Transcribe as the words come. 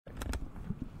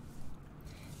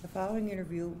following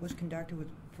interview was conducted with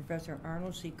Professor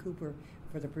Arnold C. Cooper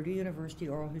for the Purdue University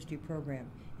Oral History Program.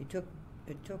 It took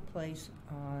place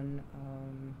on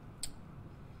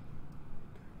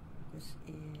this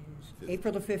is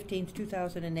April the 15th,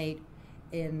 2008,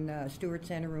 in Stewart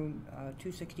Center, room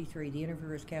 263. The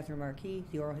interviewer is Katherine Markee,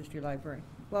 the oral history librarian.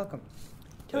 Welcome.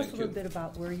 Tell us a little bit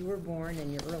about where you were born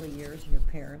and your early years and your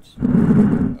parents.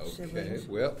 Okay,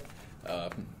 well,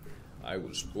 I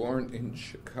was born in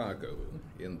Chicago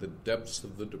in the depths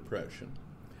of the Depression.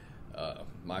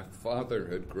 My father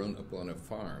had grown up on a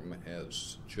farm,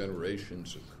 as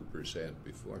generations of Coopers had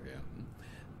before him,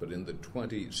 but in the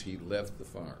 20s he left the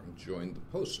farm, joined the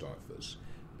post office,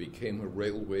 became a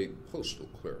railway postal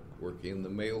clerk, working in the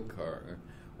mail car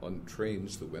on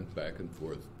trains that went back and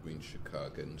forth between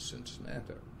Chicago and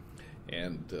Cincinnati.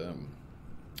 And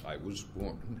I was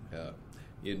born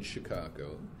in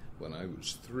Chicago. When I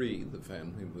was 3, the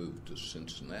family moved to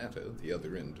Cincinnati, the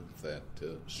other end of that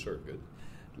circuit,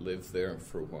 lived there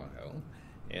for a while,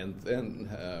 and then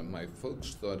my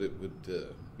folks thought it would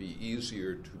be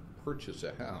easier to purchase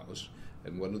a house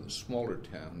in one of the smaller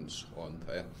towns on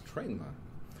that train line.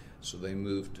 So they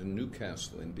moved to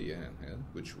Newcastle, Indiana,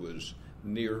 which was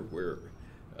near where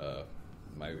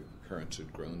my parents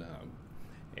had grown up.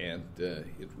 And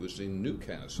it was in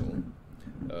Newcastle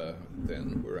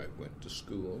then where I went to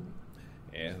school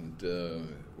and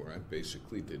where I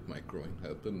basically did my growing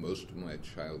up, and most of my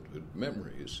childhood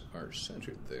memories are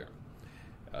centered there.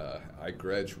 I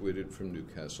graduated from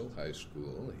Newcastle High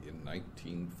School in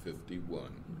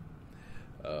 1951,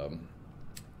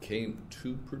 came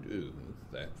to Purdue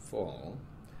that fall.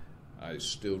 I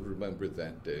still remember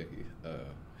that day.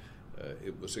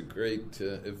 It was a great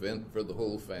event for the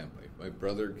whole family. My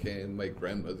brother came, my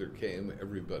grandmother came,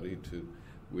 everybody to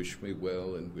wish me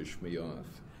well and wish me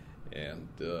off. And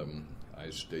I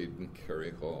stayed in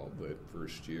Cary Hall that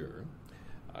first year.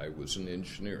 I was an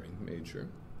engineering major.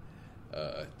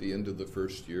 At the end of the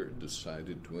first year,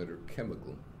 decided to enter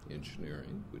chemical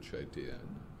engineering, which I did,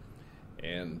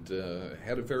 and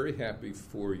had a very happy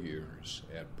 4 years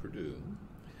at Purdue.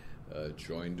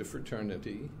 Joined a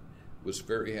fraternity, was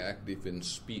very active in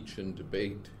speech and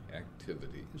debate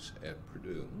activities at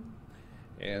Purdue,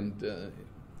 and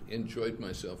enjoyed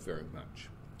myself very much.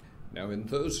 Now, in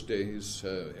those days,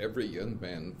 every young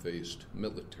man faced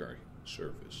military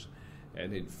service,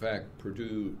 and in fact,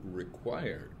 Purdue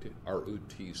required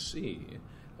ROTC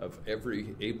of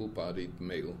every able-bodied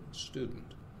male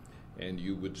student, and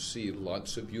you would see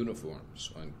lots of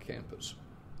uniforms on campus.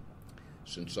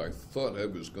 Since I thought I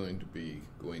was going to be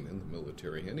going in the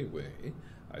military anyway,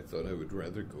 I thought I would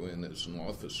rather go in as an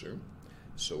officer.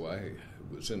 So I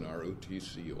was in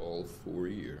ROTC all 4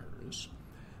 years.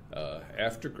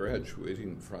 After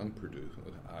graduating from Purdue,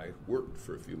 I worked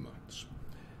for a few months.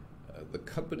 The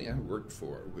company I worked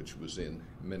for, which was in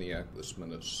Minneapolis,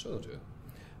 Minnesota,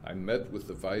 I met with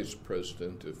the vice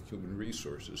president of human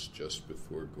resources just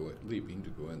before leaving to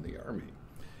go in the Army.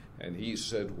 And he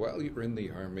said, while you're in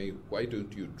the Army, why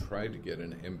don't you try to get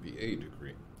an MBA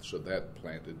degree? So that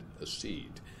planted a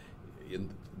seed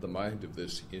in the mind of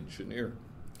this engineer.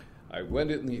 I went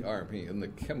in the Army in the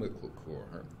Chemical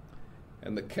Corps,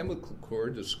 and the Chemical Corps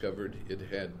discovered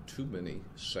it had too many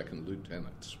second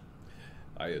lieutenants.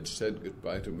 I had said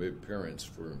goodbye to my parents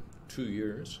for 2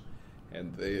 years,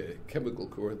 and the Chemical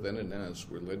Corps then announced,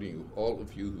 we're letting all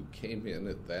of you who came in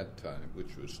at that time,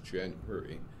 which was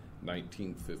January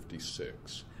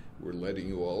 1956, we're letting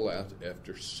you all out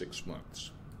after 6 months.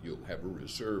 You'll have a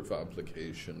reserve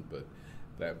obligation, but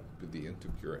that would be the end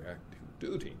of your active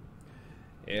duty.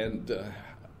 And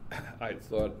I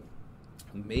thought,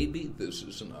 maybe this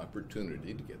is an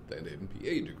opportunity to get that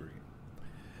MBA degree.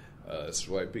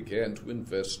 So I began to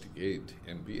investigate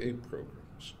MBA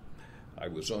programs. I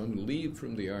was on leave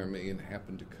from the Army and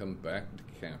happened to come back to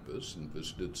campus and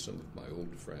visited some of my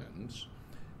old friends.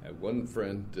 And one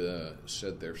friend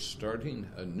said they're starting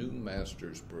a new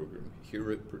master's program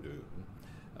here at Purdue,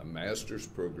 a master's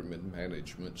program in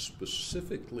management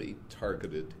specifically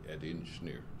targeted at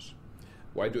engineers.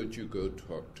 Why don't you go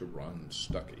talk to Ron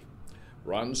Stuckey?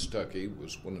 Ron Stuckey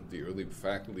was one of the early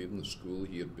faculty in the school.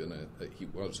 He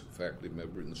was a faculty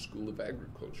member in the School of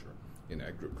Agriculture, in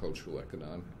agricultural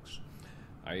economics.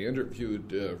 I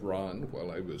interviewed Ron while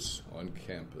I was on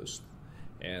campus,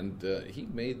 and he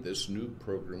made this new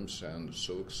program sound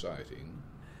so exciting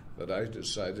that I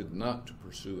decided not to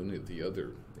pursue any of the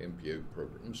other MBA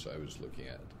programs I was looking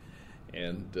at,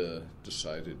 and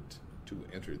decided to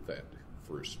enter that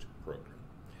first program.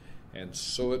 And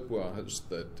so it was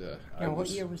that what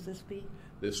year was this be?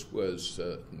 This was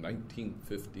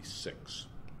 1956.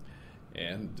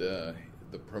 And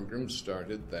the program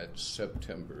started that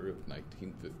September of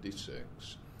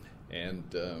 1956, and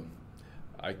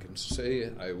I can say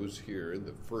I was here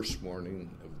the first morning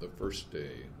of the first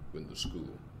day when the school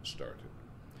started.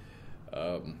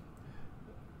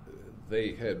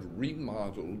 They had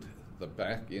remodeled the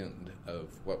back end of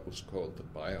what was called the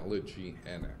Biology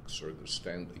Annex, or the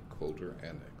Stanley Coulter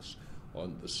Annex,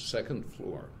 on the second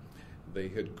floor. They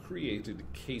had created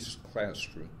a case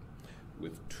classroom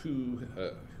with two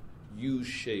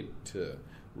U-shaped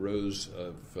rows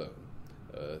of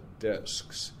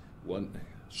desks, one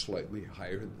slightly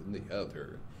higher than the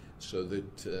other, so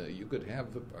that you could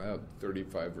have about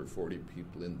 35 or 40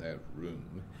 people in that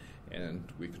room, and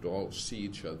we could all see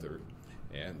each other,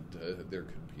 and there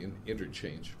could be an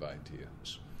interchange of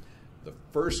ideas. The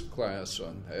first class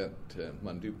on that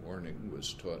Monday morning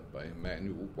was taught by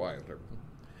Emanuel Weiler,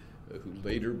 who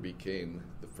later became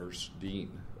the first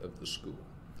dean of the school.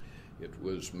 It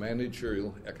was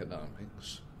managerial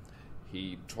economics.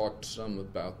 He talked some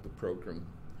about the program,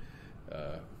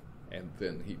 and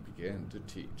then he began to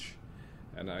teach.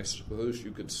 And I suppose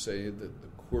you could say that the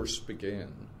course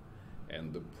began,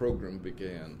 and the program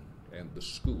began, and the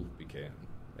school began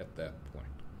at that point.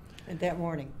 At that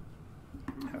morning?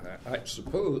 I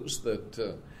suppose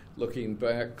that looking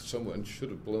back, someone should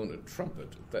have blown a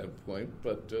trumpet at that point,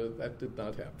 but that did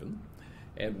not happen.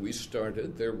 And we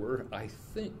started, there were, I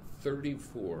think,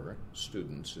 34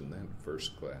 students in that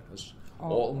first class,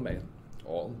 all men,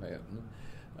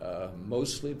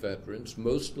 mostly veterans,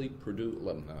 mostly Purdue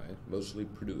alumni, mostly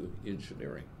Purdue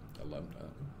engineering alumni,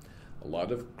 a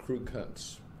lot of crew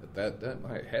cuts. At that time,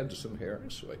 I had some hair,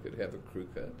 so I could have a crew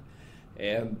cut,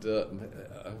 and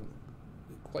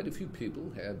quite a few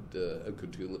people had a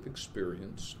good deal of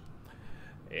experience.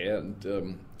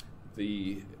 And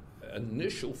the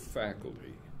initial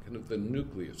faculty, kind of the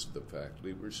nucleus of the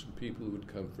faculty, were some people who had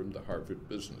come from the Harvard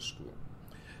Business School.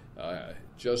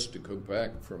 Just to go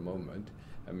back for a moment,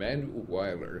 Emanuel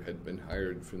Weiler had been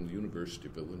hired from the University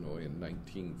of Illinois in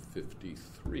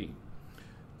 1953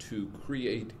 to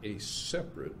create a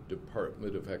separate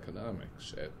Department of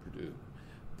Economics at Purdue.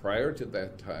 Prior to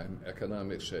that time,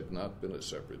 economics had not been a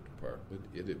separate department.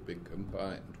 It had been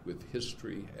combined with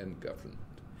history and government,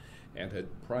 and had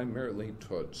primarily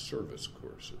taught service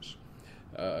courses.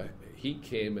 He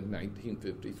came in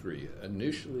 1953,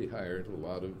 initially hired a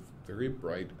lot of very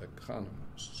bright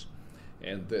economists,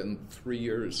 and then 3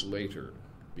 years later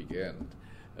began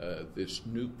this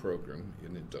new program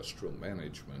in industrial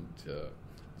management,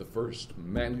 the first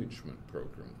management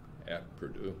program at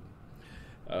Purdue.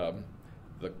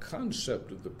 The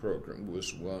concept of the program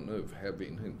was one of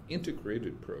having an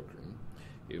integrated program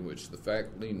in which the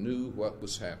faculty knew what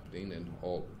was happening in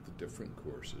all of the different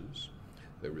courses.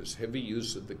 There was heavy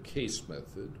use of the case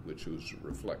method, which was a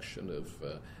reflection of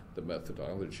the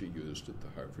methodology used at the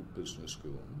Harvard Business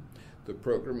School. The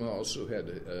program also had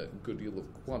a good deal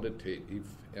of quantitative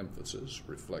emphasis,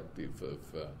 reflective of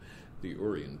the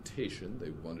orientation they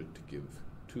wanted to give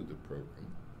to the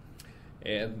program.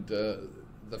 And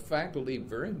the faculty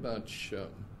very much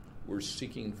were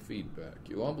seeking feedback.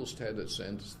 You almost had a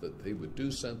sense that they would do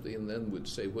something and then would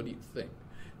say, "What do you think?"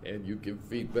 And you give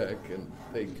feedback and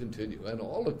they continue. And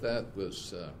all of that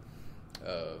was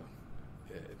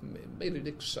made it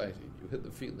exciting. You had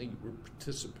the feeling you were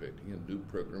participating in a new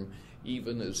program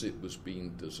even as it was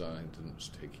being designed and was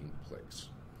taking place.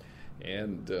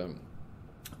 And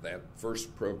that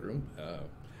first program,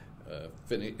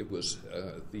 it was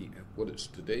what is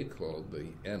today called the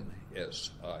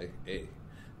MSIA,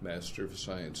 Master of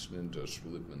Science in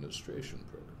Industrial Administration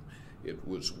program. It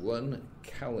was 1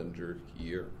 calendar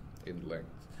year in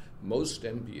length. Most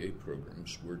MBA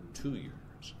programs were 2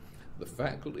 years. The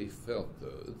faculty felt,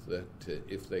 though, that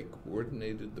if they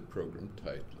coordinated the program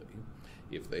tightly,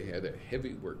 if they had a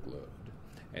heavy workload,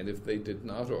 and if they did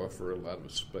not offer a lot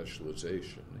of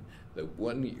specialization, that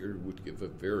 1 year would give a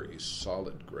very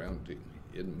solid grounding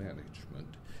in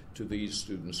management to these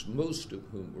students, most of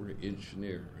whom were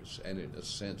engineers and in a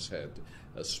sense had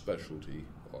a specialty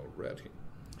already.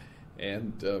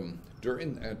 And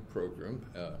during that program,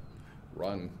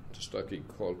 Ron Stuckey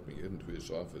called me into his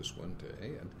office one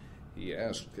day and he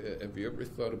asked, "Have you ever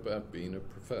thought about being a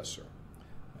professor?"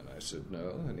 And I said,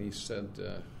 "No." And he said,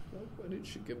 "Well, why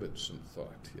don't you give it some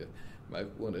thought? You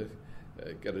might want to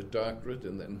get a doctorate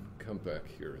and then come back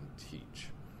here and teach."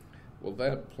 Well,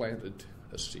 that planted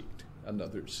a seed,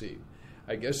 another seed.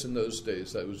 I guess in those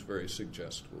days that was very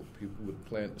suggestible. People would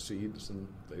plant seeds and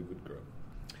they would grow.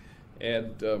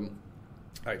 And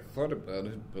I thought about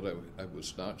it, but I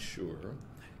was not sure.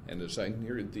 And as I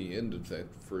neared the end of that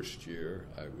first year,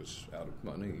 I was out of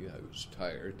money, I was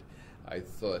tired. I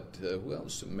thought, well,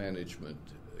 some management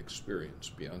experience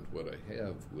beyond what I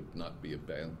have would not be a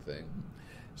bad thing.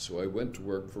 So I went to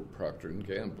work for Procter &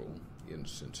 Gamble in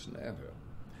Cincinnati.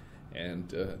 And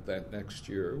that next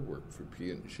year, worked for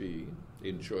P&G,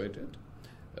 enjoyed it.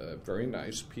 Very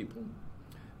nice people.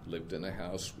 Lived in a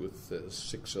house with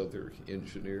 6 other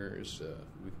engineers.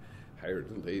 We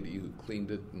hired a lady who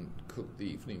cleaned it and cooked the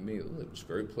evening meal. It was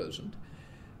very pleasant.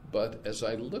 But as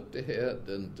I looked ahead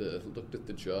and looked at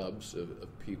the jobs of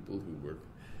people who were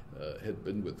had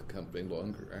been with the company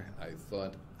longer, I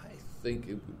thought, I think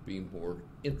it would be more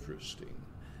interesting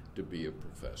to be a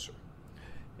professor.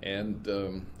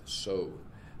 And so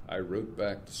I wrote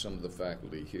back to some of the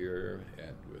faculty here,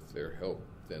 and with their help,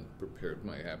 then prepared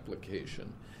my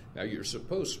application. Now, you're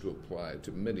supposed to apply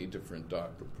to many different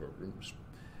doctoral programs,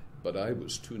 but I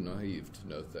was too naive to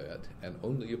know that, and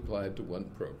only applied to one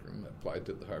program, applied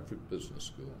to the Harvard Business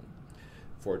School.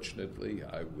 Fortunately,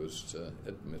 I was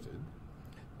admitted,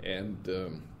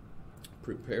 and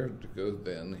prepared to go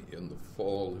then in the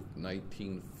fall of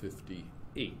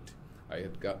 1958. I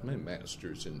had got my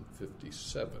master's in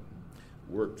 57,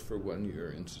 worked for 1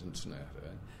 year in Cincinnati,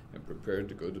 and prepared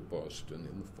to go to Boston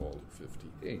in the fall of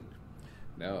 58.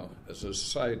 Now, as a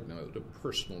side note, a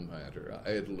personal matter,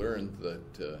 I had learned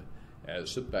that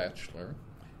as a bachelor,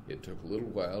 it took a little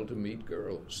while to meet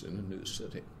girls in a new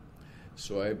city.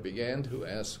 So I began to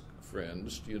ask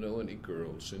friends, do you know any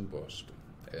girls in Boston?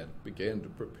 And began to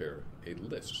prepare a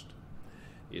list.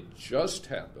 It just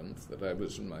happened that I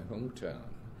was in my hometown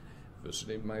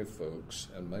visiting my folks,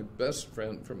 and my best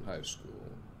friend from high school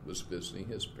was visiting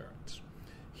his parents.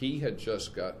 He had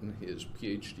just gotten his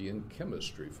PhD in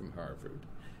chemistry from Harvard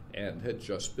and had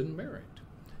just been married.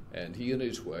 And he and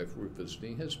his wife were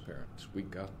visiting his parents. We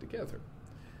got together.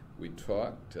 We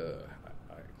talked.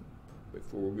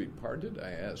 Before we parted,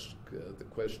 I asked the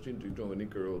question, do you know any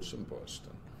girls in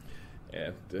Boston?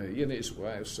 And he and his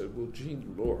wife said, well,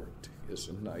 Jean Lord is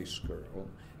a nice girl,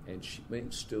 and she may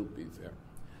still be there.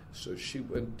 So she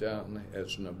went down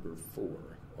as number 4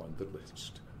 on the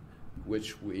list,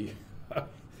 which we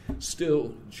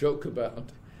still joke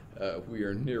about. We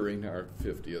are nearing our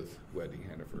 50th wedding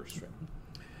anniversary.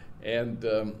 And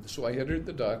so I entered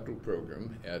the doctoral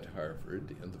program at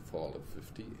Harvard in the fall of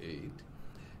 58.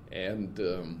 And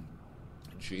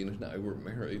Jean and I were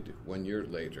married 1 year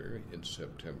later in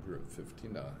September of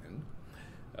 59.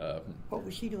 What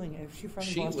was she doing? Was she from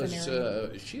the Boston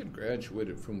area? She had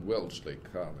graduated from Wellesley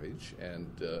College and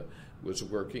was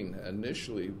working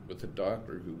initially with a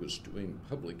doctor who was doing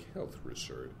public health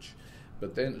research.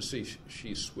 But then,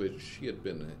 she switched. She had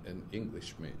been an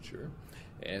English major,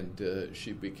 and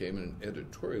she became an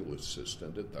editorial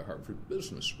assistant at the Harvard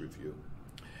Business Review.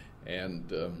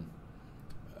 And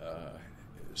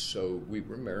so we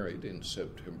were married in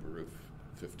September of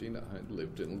 59,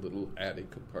 lived in a little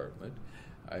attic apartment.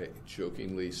 I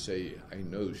jokingly say, I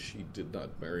know she did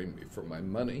not marry me for my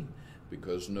money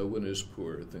because no one is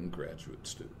poorer than graduate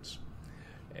students.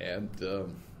 And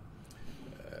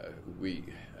we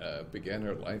began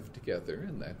our life together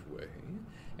in that way.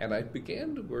 And I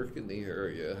began to work in the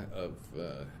area of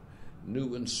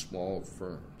new and small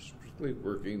firms, particularly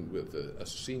working with a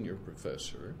senior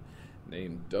professor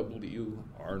named W.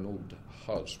 Arnold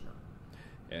Hosmer.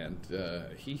 And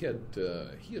he had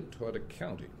taught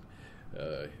accounting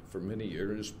for many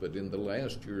years, but in the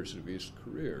last years of his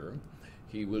career,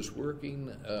 he was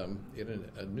working in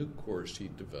a new course he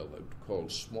developed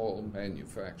called Small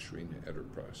Manufacturing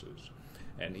Enterprises.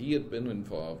 And he had been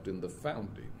involved in the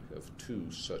founding of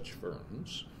 2 such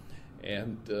firms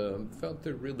and felt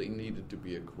there really needed to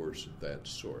be a course of that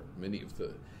sort. Many of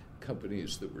the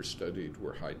companies that were studied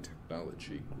were high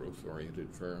technology, growth-oriented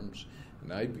firms,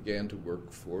 and I began to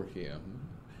work for him,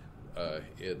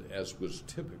 as was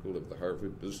typical of the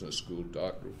Harvard Business School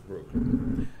doctoral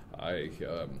program. I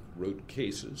wrote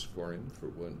cases for him for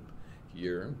 1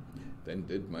 year, then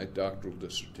did my doctoral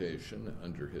dissertation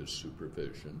under his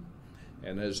supervision.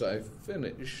 And as I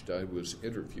finished, I was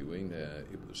interviewing.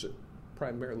 It was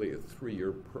primarily a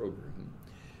 3-year program.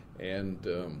 And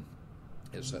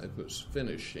as I was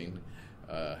finishing,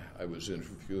 I was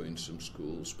interviewing some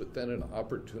schools, but then an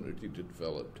opportunity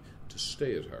developed to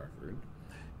stay at Harvard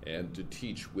and to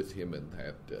teach with him in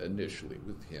that, initially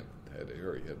with him in that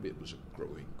area. It was a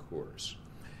growing course.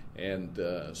 And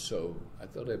so I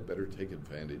thought I'd better take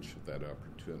advantage of that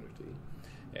opportunity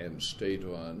and stayed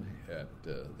on at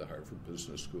the Harvard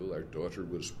Business School. Our daughter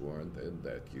was born then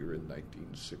that year in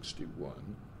 1961.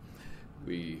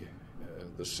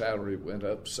 The salary went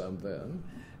up some then,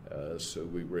 so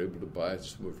we were able to buy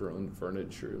some of our own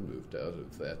furniture and moved out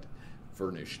of that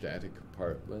furnished attic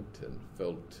apartment and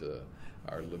felt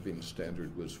our living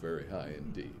standard was very high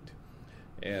indeed.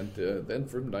 And then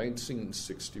from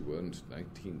 1961 to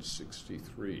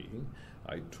 1963,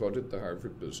 I taught at the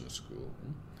Harvard Business School.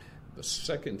 The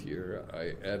second year,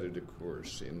 I added a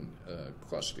course in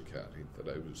cost accounting that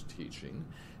I was teaching,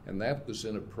 and that was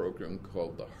in a program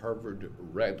called the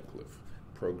Harvard-Radcliffe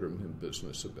Program in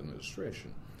Business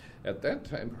Administration. At that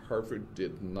time, Harvard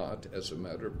did not, as a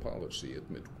matter of policy,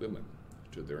 admit women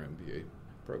to their MBA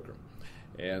program.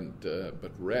 And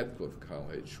but Radcliffe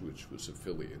College, which was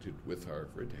affiliated with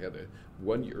Harvard, had a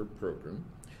one-year program,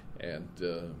 and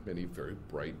many very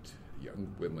bright young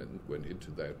women went into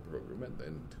that program and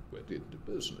then went into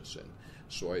business. And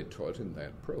so I taught in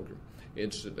that program.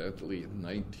 Incidentally, in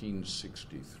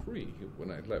 1963, when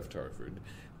I left Harvard,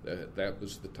 that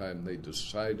was the time they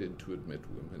decided to admit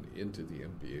women into the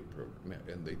MBA program,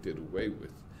 and they did away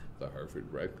with the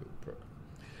Harvard-Radcliffe program.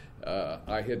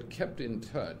 I had kept in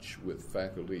touch with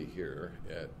faculty here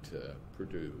at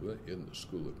Purdue in the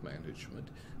School of Management,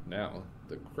 now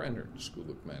the Krannert School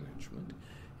of Management,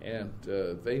 and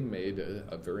they made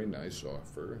a very nice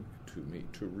offer to me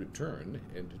to return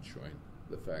and to join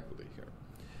the faculty here.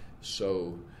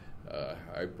 So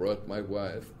I brought my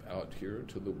wife out here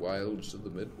to the wilds of the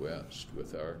Midwest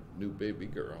with our new baby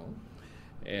girl,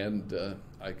 and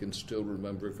I can still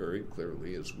remember very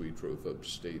clearly as we drove up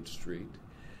State Street,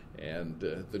 and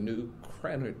the new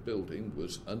Krannert building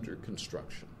was under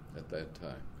construction at that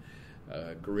time.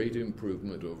 Great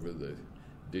improvement over the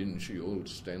dingy old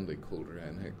Stanley Coulter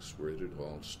Annex where it had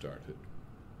all started.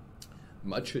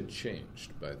 Much had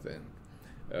changed by then.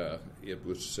 It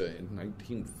was in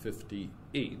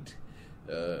 1958,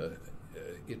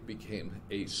 it became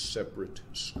a separate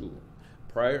school.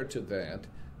 Prior to that,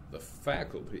 the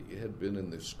faculty had been in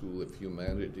the School of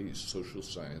Humanities, Social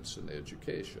Science, and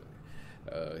Education,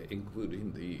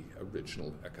 including the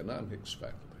original economics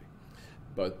faculty.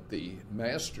 But the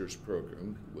master's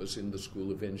program was in the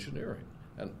School of Engineering,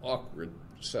 an awkward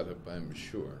setup, I'm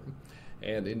sure.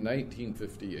 And in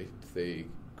 1958, they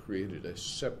created a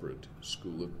separate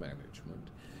School of Management.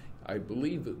 I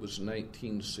believe it was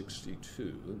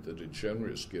 1962 that a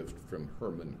generous gift from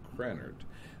Herman Krannert,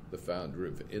 the founder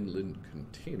of Inland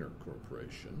Container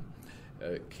Corporation,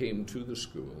 came to the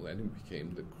school, and it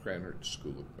became the Krannert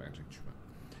School of Management.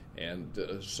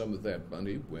 And some of that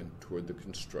money went toward the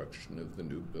construction of the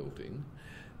new building,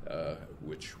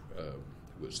 which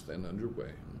was then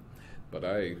underway. But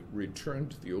I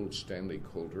returned to the old Stanley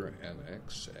Coulter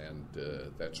Annex, and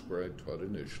that's where I taught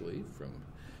initially from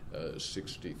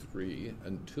 63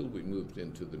 until we moved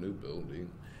into the new building,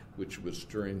 which was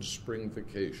during spring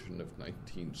vacation of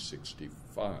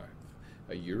 1965,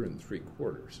 a year and 3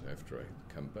 quarters after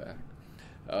I'd come back.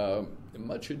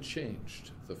 Much had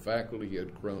changed. The faculty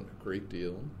had grown a great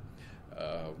deal.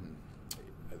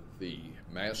 The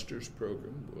master's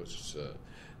program was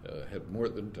had more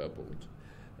than doubled.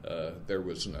 There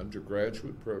was an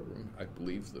undergraduate program. I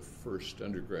believe the first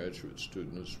undergraduate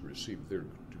students received their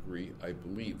degree, I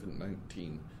believe, in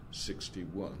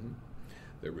 1961.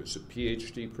 There was a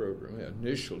PhD program.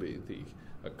 Initially, the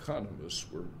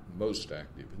economists were most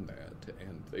active in that,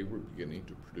 and they were beginning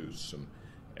to produce some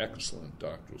excellent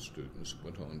doctoral students who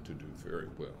went on to do very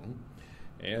well.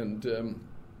 And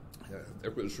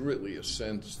there was really a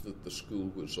sense that the school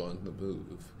was on the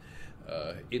move.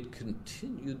 It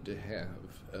continued to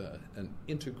have an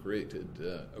integrated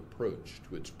approach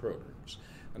to its programs.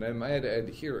 And I might add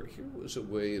here was a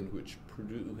way in which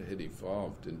Purdue had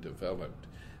evolved and developed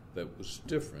that was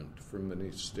different from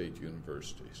many state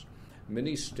universities.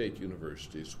 Many state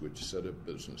universities which set up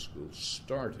business schools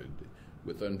started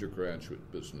with undergraduate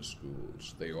business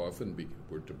schools. They often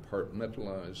were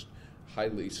departmentalized,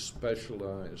 highly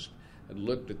specialized, and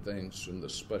looked at things from the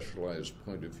specialized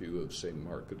point of view of, say,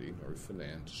 marketing or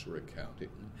finance or accounting,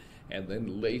 and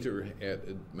then later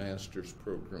added master's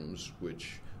programs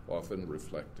which often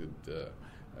reflected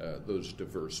those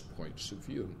diverse points of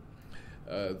view.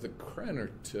 The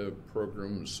Krannert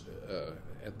programs,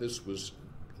 and this was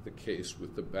the case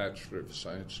with the Bachelor of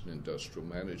Science in Industrial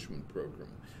Management program,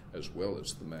 as well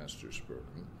as the master's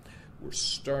program, were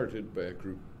started by a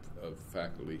group of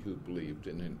faculty who believed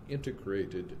in an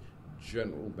integrated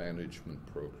general management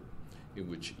program in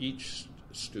which each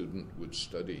student would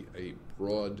study a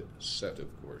broad set of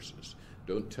courses.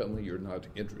 Don't tell me you're not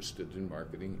interested in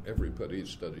marketing. Everybody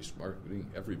studies marketing.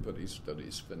 Everybody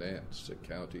studies finance,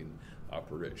 accounting,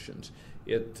 operations.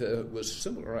 It was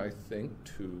similar, I think,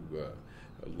 to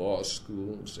law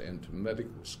schools and to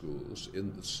medical schools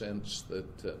in the sense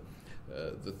that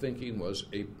the thinking was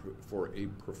for a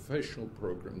professional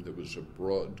program there was a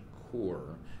broad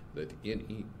core that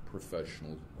any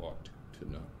professional ought to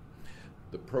know.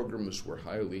 The programs were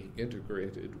highly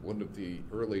integrated. One of the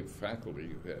early faculty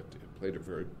who had played a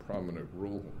very prominent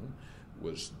role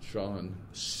was John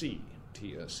C.,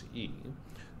 T.S.E.,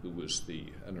 who was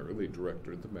an early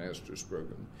director of the master's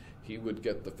program. He would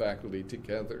get the faculty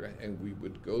together, and we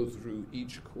would go through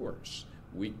each course,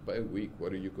 week by week,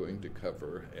 what are you going to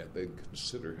cover, and then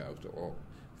consider how to all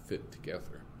fit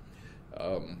together.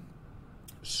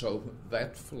 So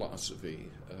that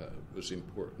philosophy was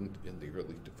important in the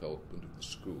early development of the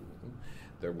school.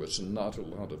 There was not a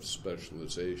lot of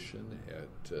specialization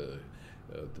at the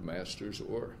master's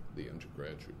or the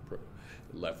undergraduate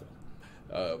level.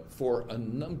 For a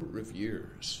number of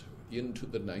years, into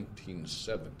the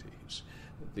 1970s,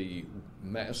 the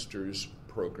master's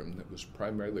program that was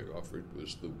primarily offered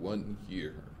was the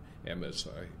one-year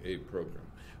MSIA program,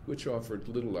 which offered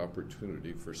little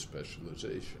opportunity for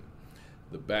specialization.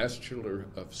 The Bachelor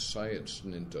of Science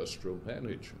in Industrial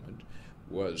Management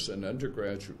was an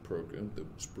undergraduate program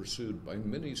that was pursued by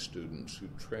many students who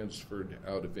transferred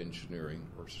out of engineering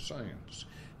or science,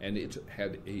 and it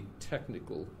had a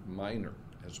technical minor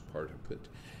as part of it.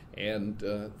 And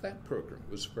that program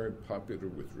was very popular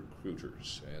with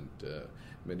recruiters, and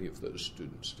many of those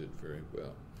students did very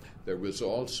well. There was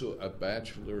also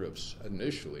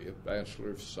initially a Bachelor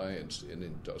of Science in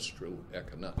Industrial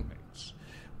Economics,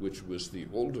 which was the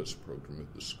oldest program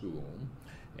at the school,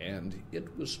 and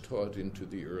it was taught into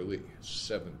the early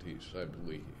 70s, I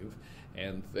believe,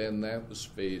 and then that was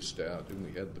phased out, and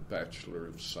we had the Bachelor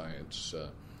of Science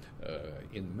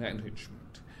in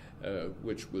Management,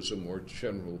 which was a more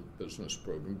general business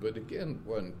program, but again,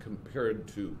 one compared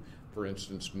to, for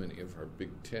instance, many of our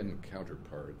Big Ten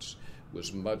counterparts,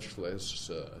 was much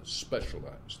less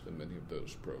specialized than many of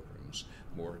those programs,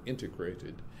 more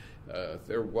integrated.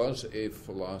 There was a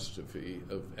philosophy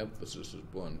of emphasis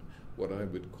upon what I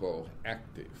would call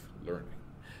active learning,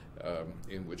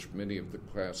 in which many of the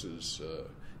classes'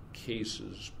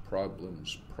 cases,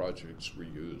 problems, projects were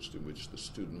used, in which the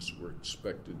students were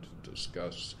expected to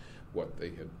discuss what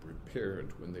they had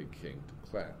prepared when they came to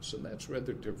class. And that's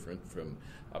rather different from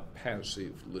a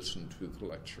passive listen to the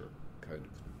lecture kind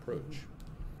of approach.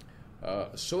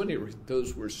 So anyway,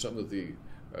 those were some of the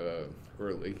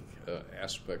early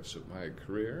aspects of my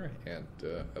career and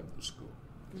of the school.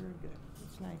 Very good.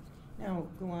 That's nice. Now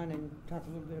go on and talk a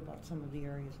little bit about some of the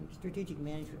areas. And strategic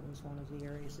management was one of the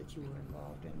areas that you were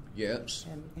involved in. Yes.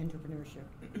 And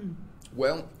entrepreneurship.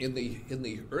 Well, in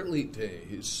the early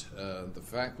days, the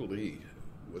faculty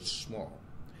was small,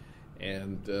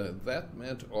 and that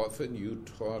meant often you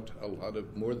taught a lot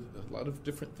of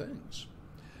different things.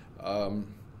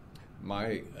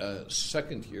 My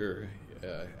second year,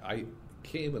 I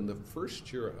came in the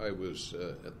first year I was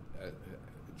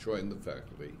joined the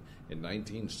faculty in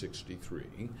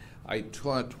 1963. I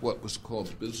taught what was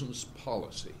called business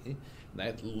policy.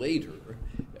 That later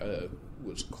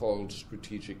was called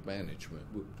strategic management.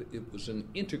 It was an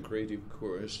integrative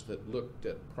course that looked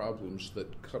at problems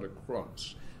that cut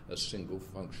across a single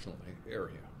functional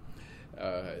area.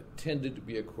 It tended to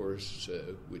be a course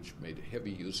which made a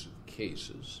heavy use of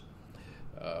cases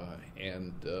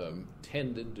and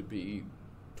tended to be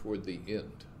toward the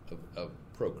end of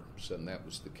programs, and that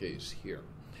was the case here.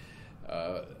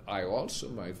 I also,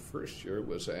 my first year,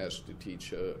 was asked to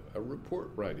teach a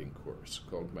report writing course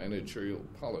called Managerial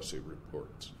Policy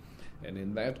Reports. And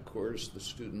in that course, the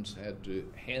students had to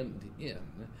hand in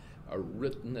a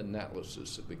written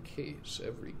analysis of a case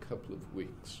every couple of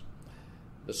weeks.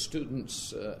 The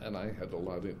students and I had a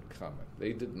lot in common.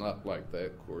 They did not like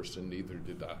that course, and neither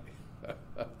did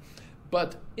I.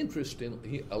 But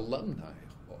interestingly, alumni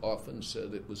often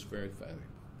said it was very valuable.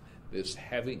 This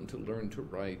having to learn to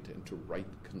write and to write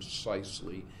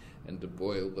concisely and to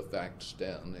boil the facts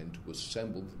down and to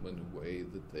assemble them in a way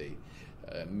that they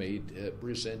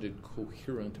presented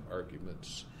coherent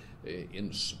arguments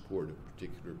in support of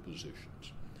particular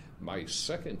positions. My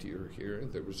second year here,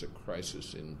 there was a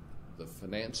crisis in the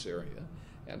finance area,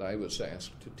 and I was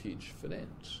asked to teach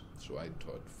finance, so I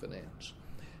taught finance.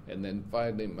 And then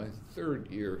finally, my third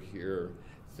year here,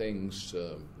 things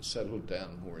settled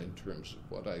down more in terms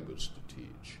of what I was to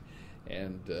teach.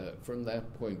 And from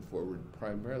that point forward,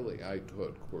 primarily I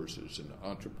taught courses in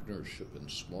entrepreneurship and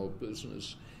small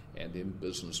business and in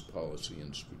business policy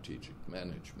and strategic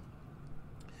management.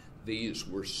 These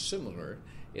were similar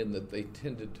in that they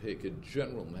tended to take a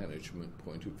general management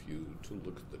point of view to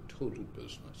look at the total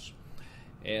business.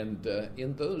 And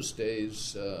in those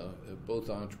days, both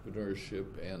entrepreneurship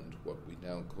and what we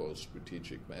now call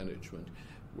strategic management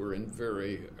were in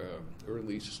very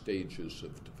early stages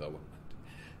of development.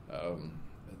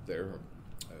 There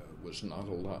was not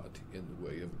a lot in the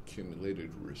way of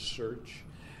accumulated research.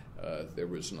 There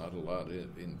was not a lot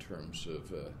in terms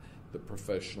of the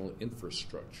professional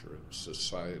infrastructure,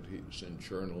 societies and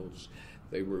journals.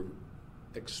 They were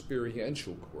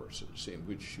experiential courses in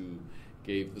which you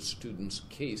gave the students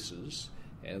cases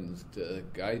and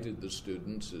guided the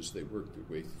students as they worked their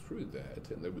way through that,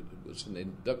 and there was an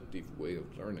inductive way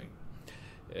of learning.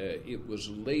 It was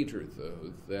later,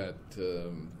 though, that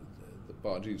the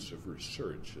bodies of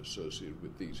research associated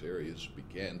with these areas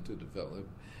began to develop,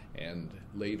 and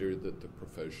later that the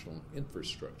professional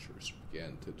infrastructures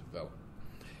began to develop.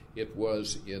 It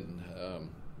was in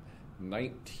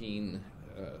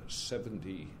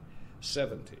 1970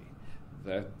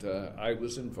 that I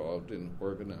was involved in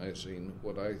organizing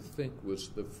what I think was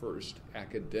the first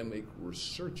academic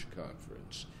research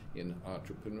conference in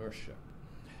entrepreneurship.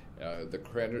 The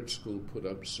Credit School put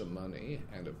up some money,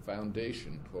 and a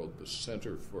foundation called the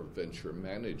Center for Venture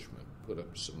Management put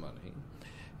up some money,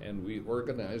 and we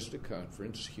organized a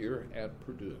conference here at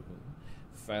Purdue,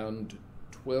 found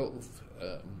 12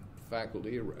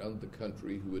 faculty around the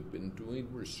country who had been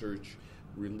doing research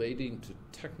relating to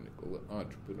technical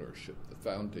entrepreneurship, the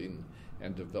founding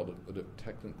and development of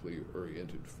technically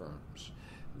oriented firms.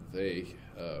 They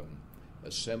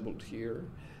assembled here.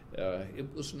 It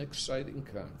was an exciting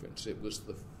conference. It was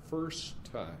the first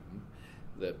time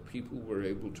that people were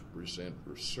able to present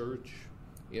research,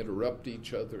 interrupt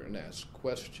each other and ask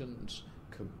questions,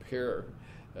 compare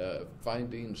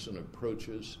findings and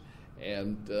approaches,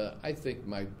 and I think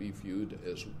might be viewed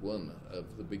as one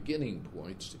of the beginning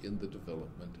points in the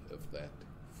development of that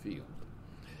field.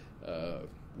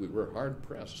 We were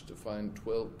hard-pressed to find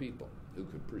 12 people who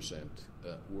could present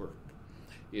work.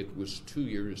 It was 2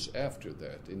 years after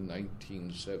that, in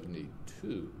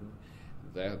 1972,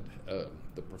 that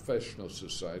the Professional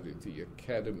Society, the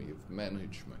Academy of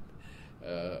Management,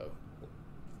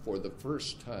 for the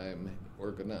first time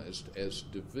organized as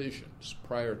divisions.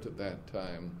 Prior to that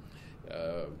time,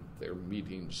 their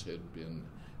meetings had been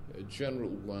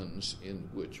general ones in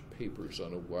which papers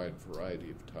on a wide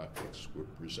variety of topics were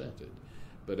presented.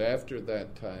 But after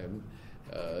that time,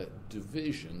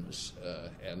 divisions,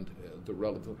 and the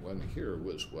relevant one here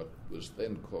was what was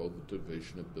then called the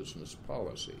Division of Business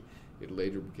Policy. It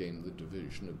later became the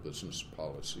Division of Business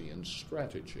Policy and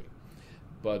Strategy.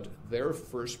 But their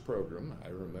first program, I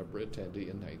remember attending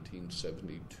in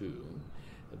 1972,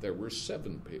 there were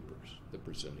 7 papers that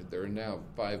presented. There are now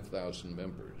 5,000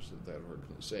 members of that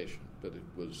organization, but it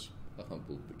was a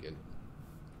humble beginning.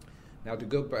 Now, to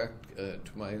go back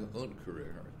to my own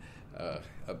career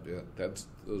a bit,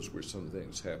 those were some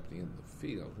things happening in the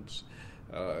fields.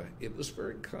 It was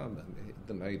very common in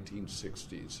the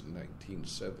 1960s and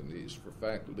 1970s for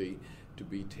faculty to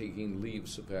be taking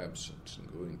leaves of absence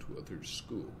and going to other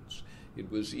schools. It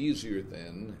was easier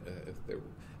then, if there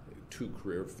were 2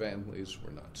 career families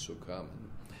were not so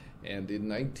common. And in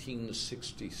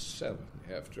 1967,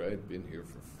 after I'd been here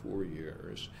for 4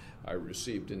 years, I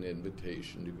received an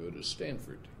invitation to go to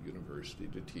Stanford University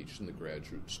to teach in the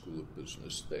Graduate School of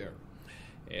Business there.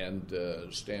 And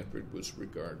Stanford was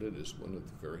regarded as one of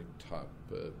the very top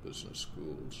business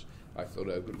schools. I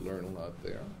thought I would learn a lot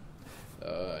there.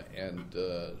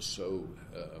 So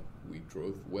we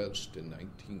drove west in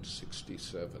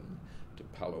 1967 to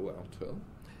Palo Alto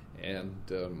and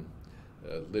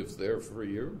lived there for a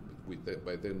year.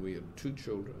 By then we had 2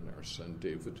 children. Our son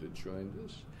David had joined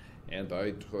us, and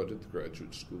I taught at the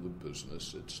Graduate School of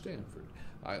Business at Stanford.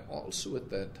 I also at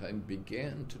that time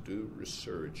began to do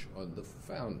research on the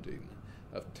founding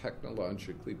of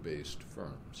technologically based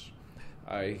firms.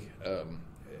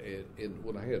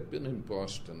 When I had been in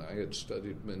Boston, I had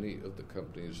studied many of the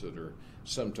companies that are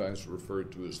sometimes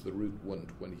referred to as the Route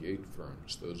 128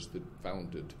 firms, those that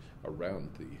founded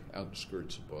around the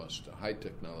outskirts of Boston, high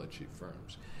technology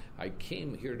firms. I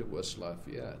came here to West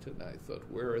Lafayette and I thought,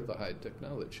 where are the high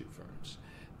technology firms?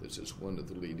 This is one of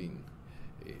the leading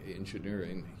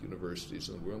engineering universities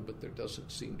in the world, but there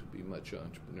doesn't seem to be much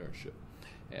entrepreneurship.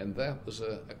 And that was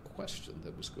a question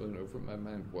that was going over my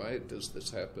mind. Why does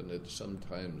this happen at some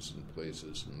times and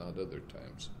places and not other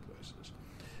times and places?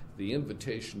 The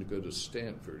invitation to go to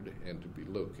Stanford and to be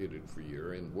located for a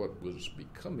year in what was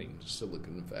becoming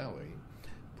Silicon Valley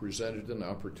presented an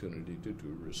opportunity to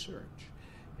do research.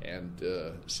 And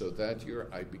so that year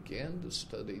I began to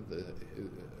study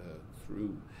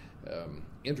through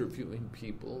interviewing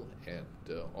people and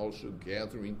also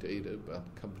gathering data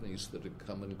about companies that had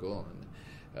come and gone,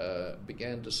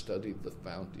 began to study the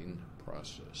founding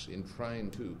process in trying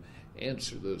to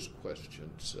answer those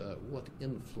questions. What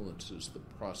influences the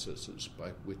processes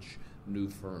by which new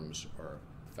firms are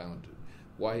founded?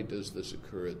 why does this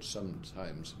occur at some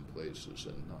times in places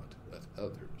and not at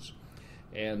others?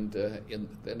 And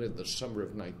then in the summer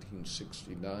of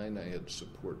 1969, I had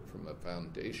support from a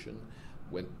foundation,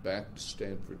 went back to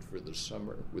Stanford for the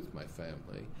summer with my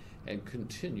family, and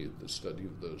continued the study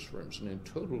of those firms, and in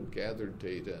total gathered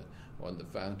data on the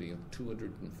founding of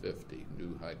 250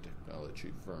 new high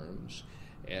technology firms,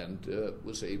 and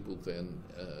was able then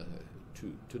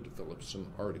to develop some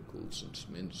articles and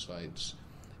some insights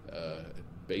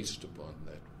based upon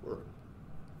that work.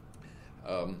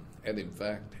 And in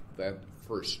fact, that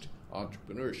first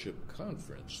entrepreneurship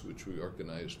conference, which we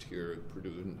organized here at Purdue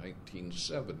in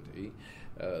 1970,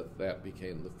 that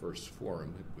became the first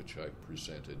forum at which I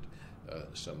presented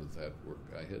some of that work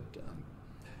I had done.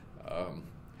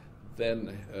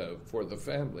 Then for the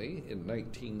family, in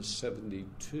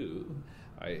 1972,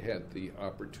 I had the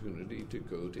opportunity to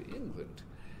go to England.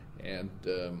 And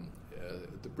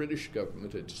the British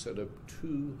government had set up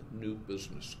two new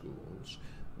business schools,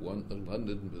 one the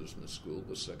London Business School,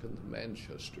 the second the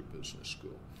Manchester Business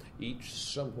School, each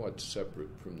somewhat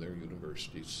separate from their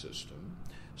university system,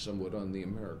 somewhat on the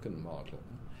American model.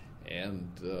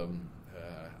 And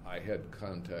I had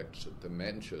contacts at the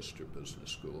Manchester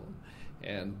Business School,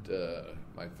 and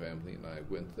my family and I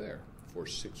went there for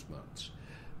 6 months.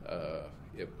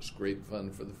 It was great fun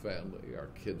for the family. Our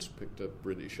kids picked up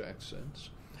British accents,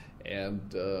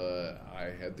 and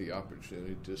I had the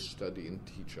opportunity to study and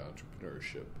teach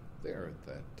entrepreneurship there at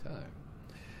that time.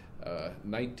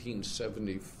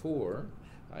 1974,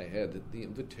 I had the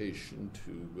invitation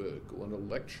to go on a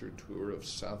lecture tour of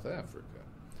South Africa,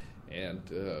 and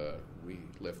we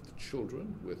left the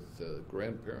children with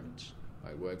grandparents,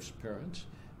 my wife's parents.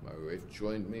 My wife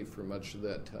joined me for much of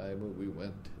that time, and we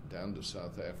went down to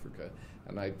South Africa,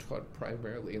 and I taught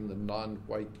primarily in the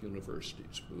non-white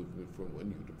universities, moving from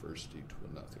one university to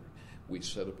another. We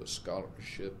set up a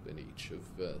scholarship in each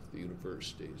of the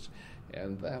universities,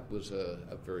 and that was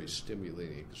a very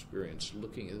stimulating experience,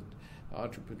 looking at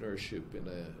entrepreneurship in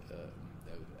a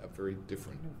very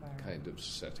different kind of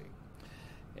setting.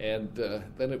 And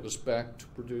then it was back to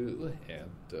Purdue,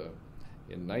 and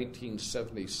in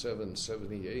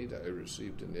 1977-78, I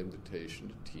received an invitation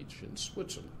to teach in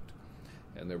Switzerland.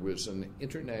 And there was an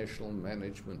International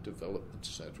Management Development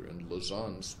Center in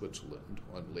Lausanne, Switzerland,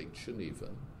 on Lake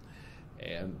Geneva.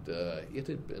 And it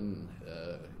had been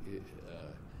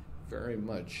very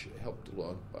much helped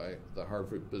along by the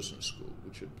Harvard Business School,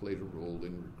 which had played a role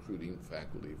in recruiting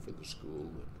faculty for the school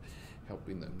and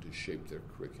helping them to shape their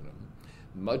curriculum.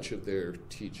 Much of their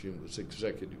teaching was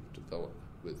executive development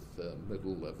with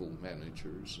middle-level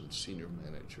managers and senior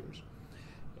managers.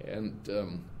 And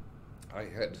I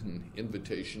had an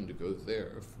invitation to go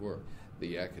there for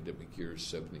the academic year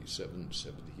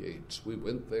 77-78. So we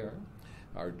went there.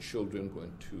 Our children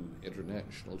went to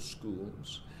international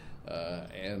schools.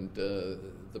 And the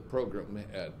program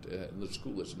at the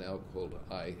school is now called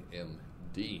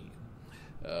IMD.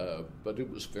 But it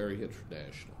was very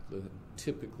international. The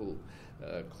typical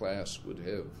class would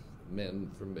have men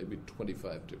from maybe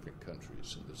 25 different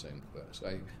countries in the same class.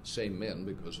 I say men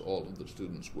because all of the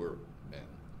students were men.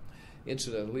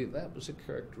 Incidentally, that was a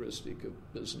characteristic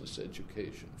of business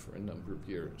education for a number of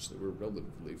years. There were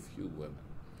relatively few women.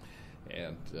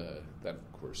 And that,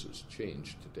 of course, has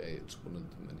changed today. It's one of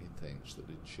the many things that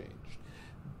had changed.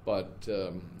 But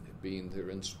being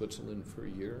there in Switzerland for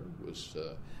a year was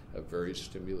a very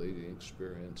stimulating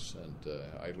experience, and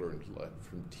I learned a lot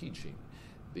from teaching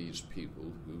these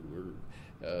people who were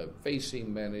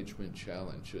facing management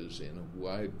challenges in a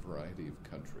wide variety of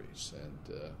countries. And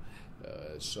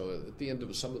so at the end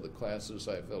of some of the classes,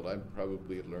 I felt I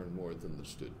probably learned more than the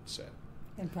students had.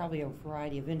 And probably a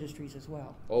variety of industries as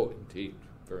well. Oh, indeed,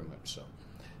 very much so.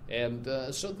 And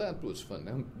so that was fun.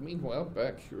 Now, meanwhile,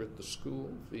 back here at the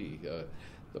school, the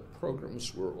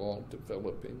programs were all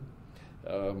developing.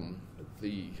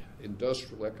 The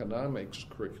industrial economics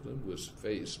curriculum was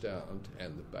phased out,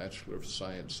 and the Bachelor of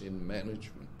Science in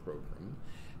Management program.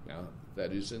 Now,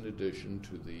 that is in addition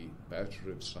to the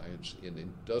Bachelor of Science in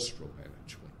Industrial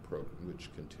Management program,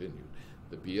 which continued.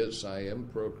 The BSIM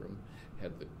program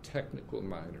had the technical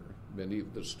minor. Many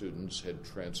of the students had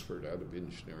transferred out of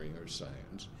engineering or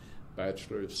science.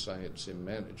 Bachelor of Science in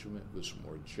Management was a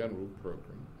more general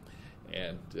program,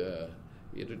 and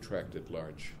it attracted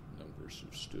large numbers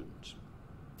of students.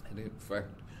 And in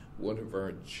fact, one of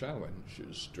our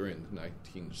challenges during the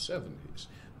 1970s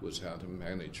was how to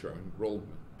manage our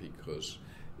enrollment, because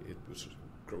it was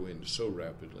growing so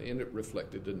rapidly, and it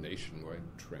reflected a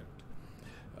nationwide trend.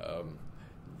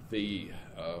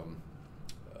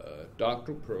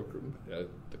 doctoral program at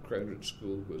the graduate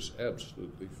school was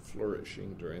absolutely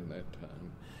flourishing during that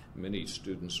time. Many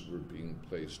students were being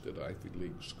placed at Ivy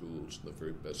League schools, the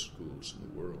very best schools in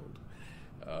the world.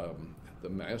 The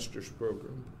master's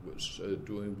program was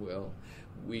doing well.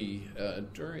 We,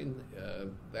 during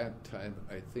that time,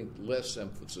 I think less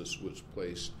emphasis was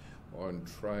placed on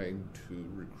trying to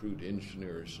recruit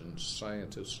engineers and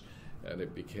scientists, and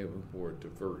it became a more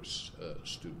diverse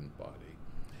student body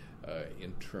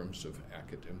in terms of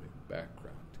academic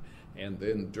background. And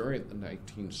then during the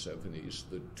 1970s,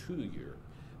 the two-year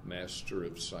Master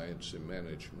of Science in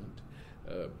Management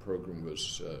program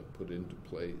was put into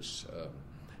place,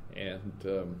 and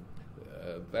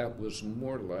that was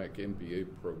more like MBA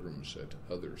programs at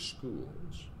other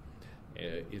schools.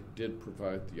 It did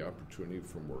provide the opportunity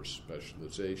for more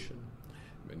specialization.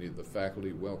 Many of the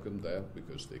faculty welcomed that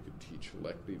because they could teach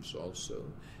electives also.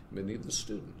 Many of the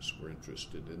students were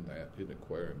interested in that, in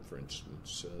acquiring, for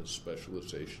instance,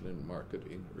 specialization in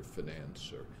marketing or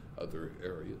finance or other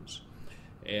areas.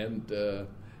 And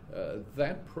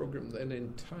that program then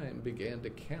in time began to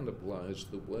cannibalize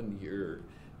the one-year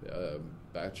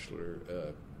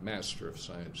Master of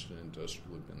Science in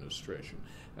Industrial Administration.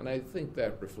 And I think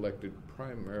that reflected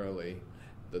primarily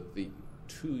that the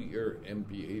two-year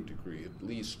MBA degree, at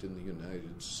least in the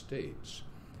United States,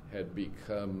 had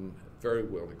become very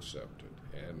well accepted.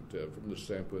 And from the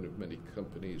standpoint of many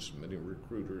companies, many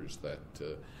recruiters, that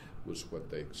was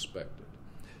what they expected.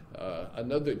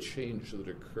 Another change that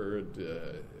occurred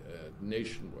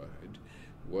nationwide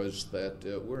was that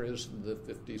whereas in the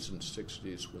 50s and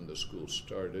 60s when the school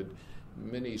started,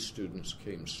 many students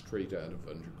came straight out of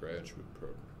undergraduate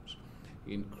programs.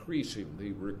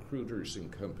 Increasingly, recruiters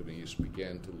and companies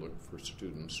began to look for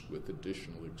students with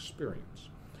additional experience.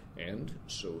 And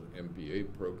so MBA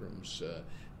programs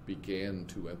began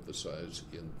to emphasize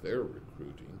in their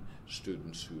recruiting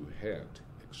students who had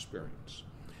experience.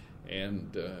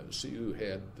 And so you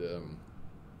had,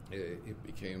 it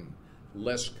became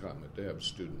less common to have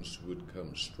students who would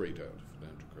come straight out of an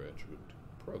undergraduate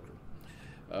program.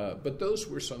 But those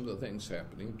were some of the things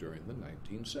happening during the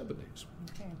 1970s.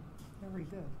 Okay, very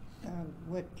good.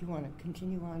 What do you want to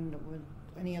continue on with?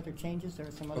 Any other changes? There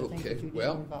are some other things that you were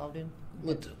involved in?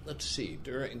 Let's see.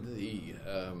 During the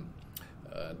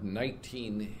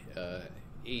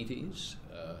 1980s,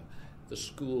 the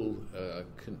school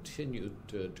continued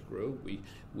to grow.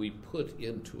 We put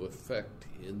into effect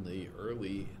in the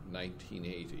early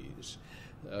 1980s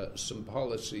some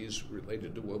policies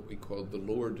related to what we called the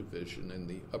lower division and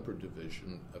the upper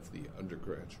division of the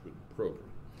undergraduate program.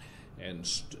 And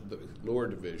the lower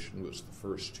division was the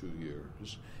first 2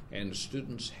 years, and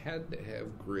students had to have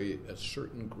a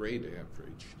certain grade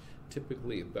average,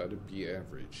 typically about a B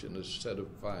average, in a set of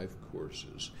 5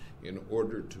 courses in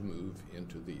order to move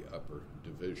into the upper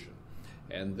division.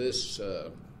 And this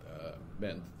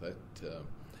meant that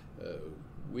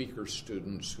weaker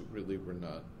students who really were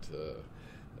not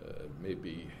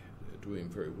maybe doing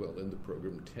very well in the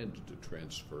program tended to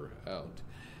transfer out.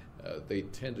 They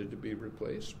tended to be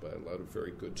replaced by a lot of very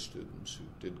good students who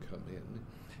did come in,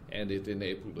 and it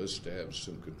enabled us to have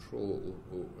some control,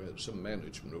 some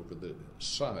management over the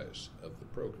size of the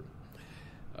program.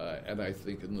 And I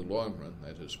think in the long run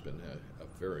that has been a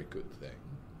very good thing.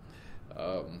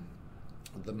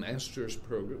 The master's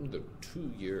program, the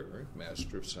 2-year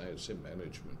Master of Science in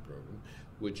Management program,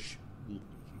 which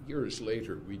years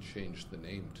later we changed the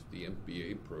name to the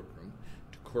MBA program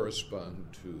to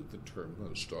correspond to the term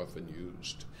most often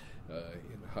used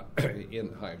in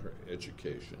higher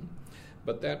education.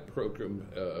 But that program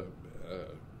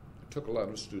took a lot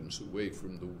of students away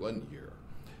from the 1-year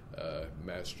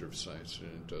Master of Science in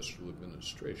Industrial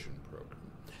Administration program.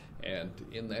 And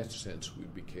in that sense, we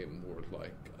became more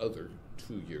like other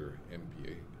 2-year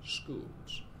MBA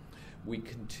schools. We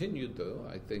continued, though,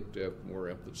 I think, to have more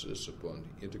emphasis upon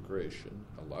integration,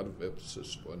 a lot of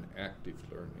emphasis upon active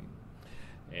learning,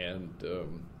 and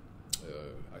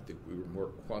I think we were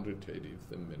more quantitative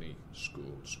than many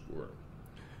schools were.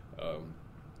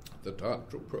 The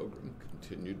doctoral program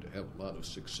continued to have a lot of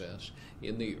success.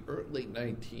 In the early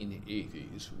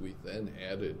 1980s, we then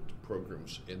added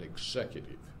programs in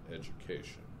executive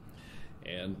education.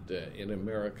 And in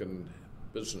American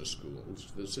business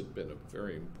schools, this had been a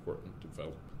very important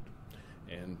development.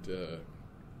 And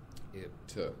it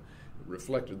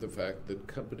reflected the fact that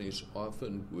companies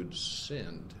often would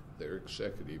send their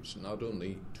executives not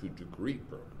only to degree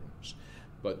programs,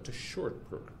 but to short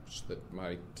programs that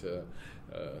might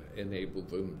enable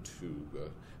them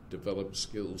to develop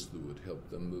skills that would help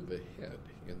them move ahead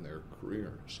in their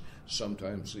careers.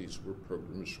 Sometimes these were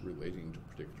programs relating to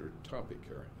particular topic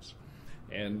areas.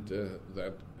 And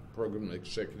that program,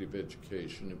 Executive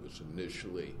Education, it was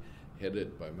initially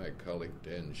headed by my colleague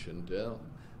Dan Schindel.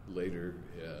 Later,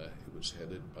 it was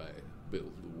headed by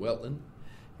Bill Llewellyn.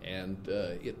 And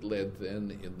it led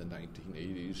then in the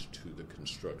 1980s to the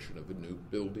construction of a new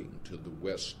building to the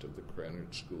west of the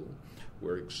Krannert School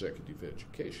where executive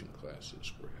education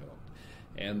classes were held.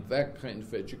 And that kind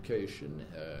of education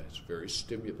is very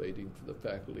stimulating for the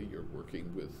faculty. You're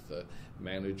working with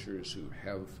managers who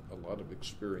have a lot of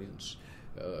experience.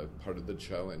 Part of the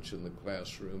challenge in the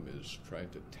classroom is trying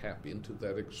to tap into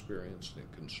that experience in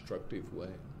a constructive way.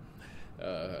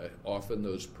 Often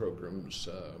those programs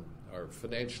are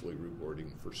financially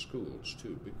rewarding for schools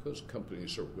too, because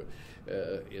companies are,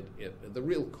 the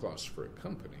real cost for a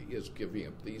company is giving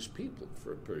up these people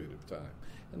for a period of time,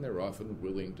 and they're often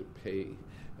willing to pay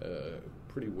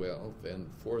pretty well then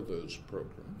for those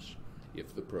programs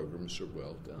if the programs are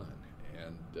well done.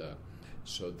 And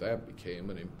so that became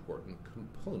an important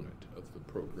component of the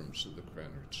programs of the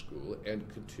Krannert School and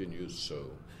continues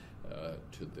so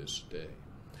to this day.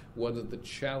 One of the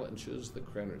challenges the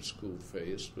Krannert School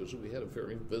faced was we had a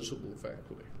very visible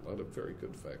faculty, a lot of very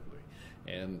good faculty.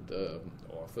 And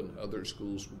often other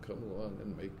schools would come along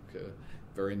and make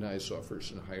very nice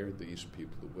offers and hire these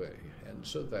people away. And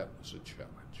so that was a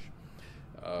challenge.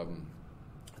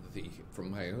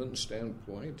 From my own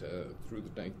standpoint, through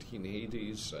the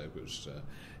 1980s, I was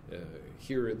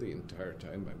here the entire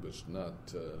time. I was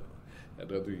not at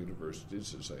other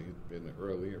universities as I had been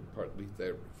earlier. Partly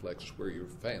that reflects where your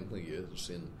family is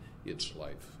in its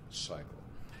life cycle.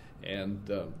 And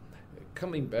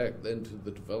coming back then to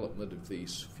the development of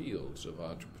these fields of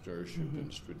entrepreneurship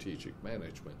and strategic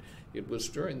management, it was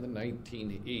during the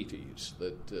 1980s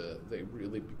that they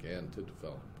really began to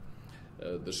develop.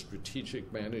 The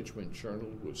Strategic Management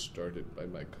Journal was started by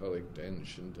my colleague Dan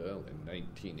Schindel in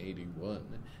 1981.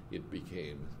 It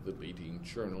became the leading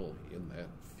journal in that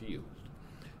field.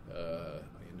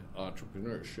 In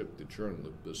entrepreneurship, the Journal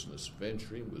of Business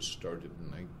Venturing was started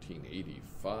in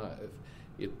 1985.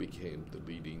 It became the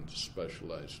leading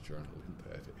specialized journal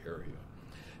in that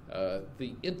area.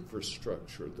 The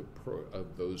infrastructure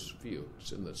of those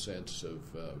fields, in the sense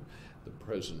of the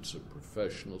presence of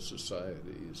professional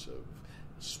societies, of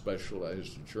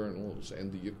specialized journals,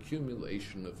 and the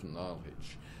accumulation of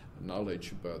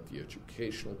knowledge about the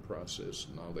educational process,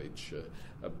 knowledge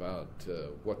about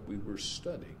what we were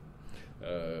studying,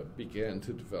 began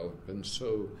to develop. And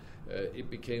so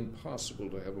it became possible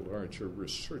to have a larger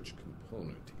research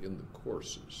component in the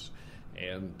courses.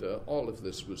 And all of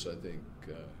this was, I think,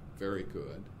 very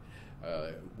good.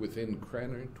 Within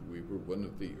Krannert, we were one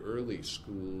of the early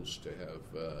schools to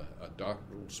have a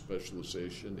doctoral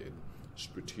specialization in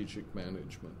strategic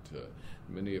management.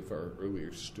 Many of our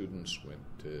earlier students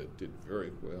did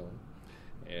very well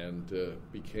and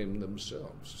became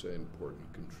themselves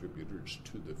important contributors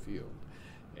to the field.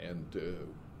 And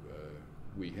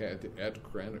we had at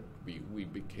Krannert, we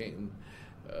became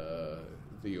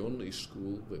the only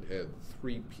school that had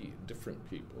three different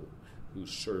people who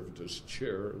served as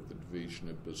chair of the Division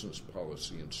of Business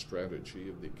Policy and Strategy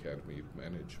of the Academy of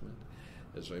Management.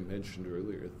 As I mentioned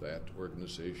earlier, that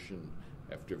organization,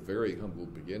 after very humble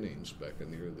beginnings back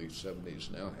in the early 70s,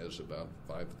 now has about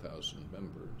 5,000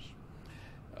 members.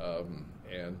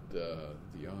 And the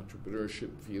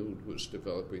entrepreneurship field was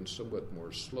developing somewhat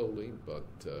more slowly, but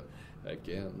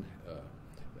again,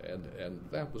 and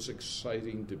that was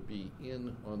exciting to be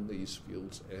in on these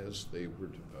fields as they were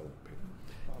developing.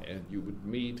 And you would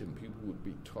meet and people would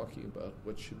be talking about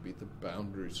what should be the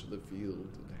boundaries of the field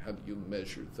and how do you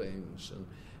measure things and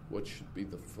what should be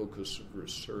the focus of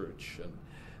research. And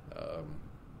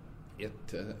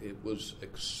it was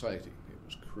exciting. It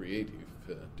was creative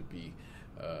to be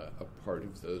a part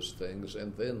of those things.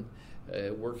 And then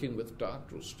working with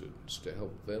doctoral students to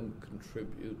help them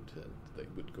contribute, and they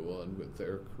would go on with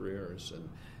their careers, and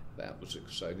that was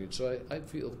exciting. So I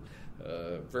feel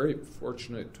very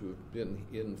fortunate to have been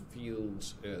in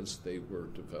fields as they were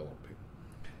developing.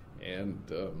 And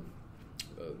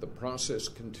the process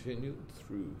continued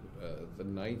through the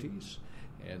 90s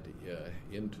and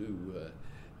into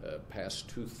past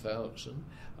 2000.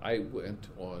 I went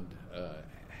on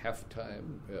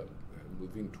half-time,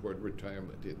 moving toward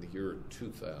retirement in the year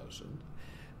 2000.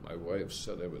 My wife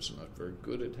said I was not very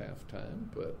good at half-time,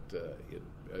 but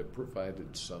it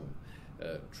provided some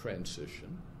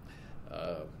transition.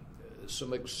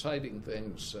 Some exciting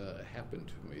things happened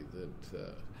to me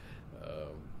that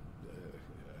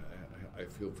I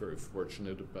feel very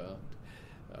fortunate about.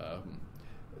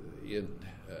 In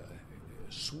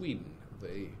Sweden,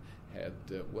 they had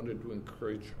wanted to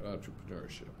encourage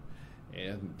entrepreneurship,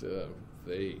 and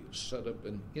they set up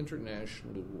an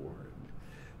international award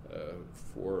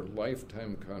for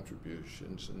lifetime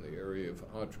contributions in the area of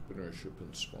entrepreneurship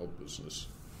and small business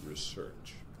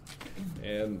research.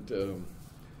 And the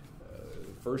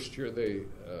first year they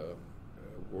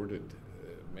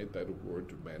made that award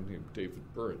to a man named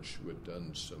David Birch, who had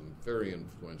done some very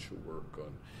influential work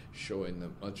on showing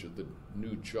that much of the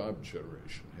new job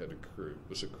generation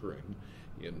was occurring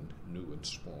in new and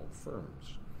small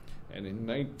firms. And in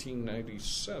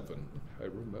 1997, I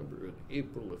remember in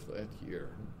April of that year,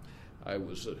 I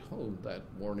was at home that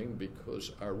morning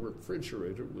because our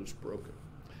refrigerator was broken.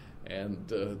 And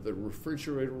the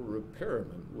refrigerator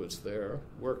repairman was there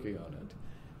working on it,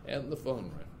 and the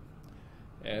phone rang.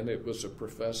 And it was a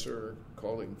professor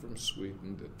calling from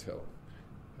Sweden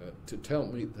to tell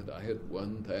me that I had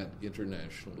won that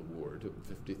international award of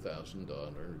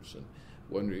 $50,000 and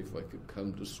wondering if I could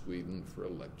come to Sweden for a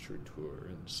lecture tour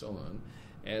and so on.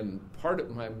 And part of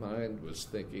my mind was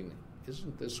thinking,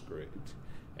 isn't this great?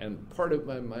 And part of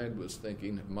my mind was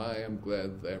thinking, I'm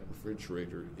glad that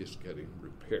refrigerator is getting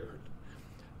repaired.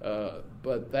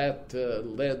 But that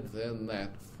led then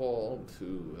that fall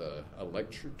to a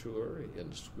lecture tour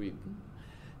in Sweden.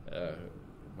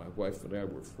 My wife and I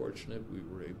were fortunate. We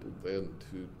were able then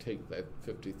to take that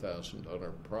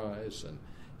 $50,000 prize and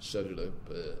set it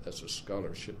up as a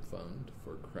scholarship fund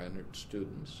for Krannert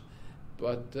students.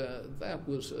 But that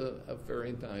was a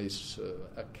very nice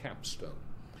a capstone.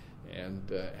 And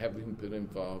having been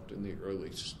involved in the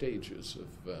early stages of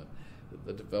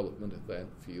the development of that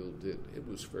field, it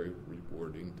was very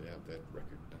rewarding to have that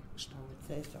recognized. I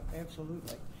would say so,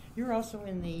 absolutely. You're also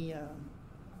in the,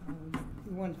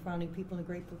 you're one of the founding people in the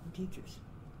Great Book of Teachers,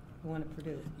 one at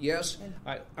Purdue. Yes,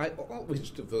 I always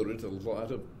devoted a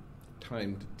lot of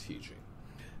time to teaching.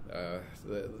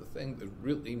 The thing that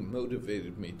really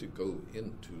motivated me to go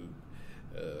into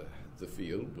the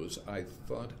field was I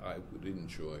thought I would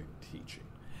enjoy teaching.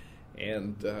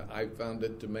 And I found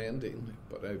it demanding,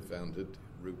 but I found it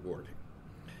rewarding.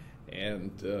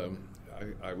 And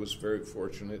I was very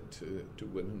fortunate to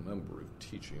win a number of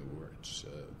teaching awards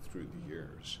through the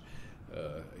years,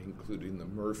 including the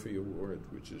Murphy Award,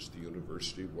 which is the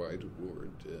university-wide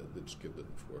award that's given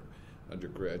for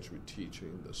undergraduate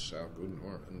teaching, the Salgo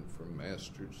Norton for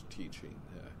master's teaching.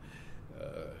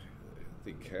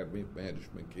 The Academy of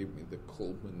Management gave me the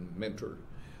Coleman Mentor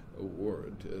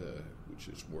Award, which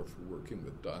is more for working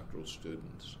with doctoral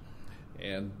students.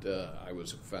 And I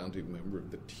was a founding member of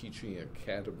the Teaching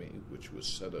Academy, which was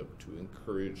set up to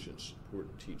encourage and support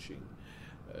teaching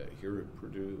here at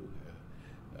Purdue.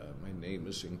 My name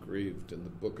is engraved in the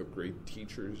Book of Great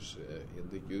Teachers in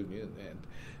the Union, and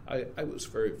I was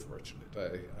very fortunate.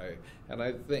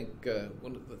 I think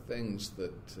one of the things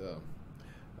that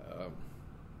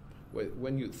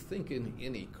when you think in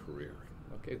any career,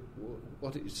 okay,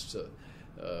 what is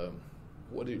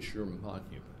your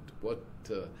monument? What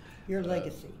your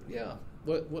legacy? Yeah.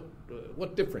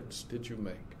 What difference did you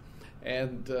make?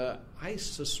 And I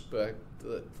suspect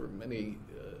that for many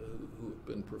who have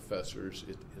been professors,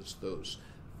 it is those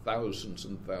thousands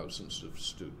and thousands of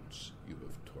students you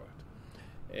have taught.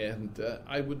 And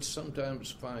I would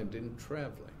sometimes find in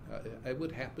traveling, I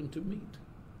would happen to meet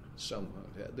someone.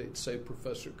 They'd say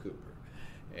Professor Cooper.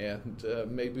 And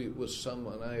maybe it was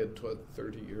someone I had taught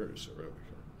 30 years earlier.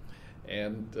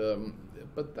 And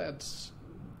but that's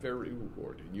very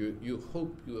rewarding. You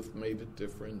hope you have made a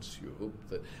difference. You hope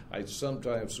that I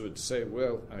sometimes would say,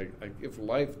 well, I give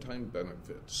lifetime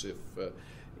benefits. If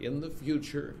in the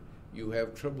future you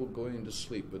have trouble going to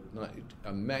sleep at night,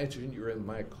 imagine you're in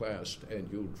my class and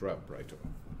you'll drop right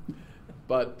off.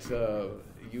 But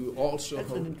you also that's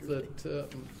hope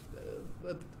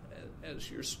that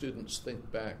as your students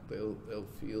think back, they'll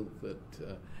feel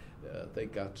that they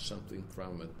got something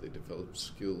from it. They developed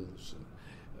skills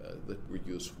that were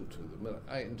useful to them.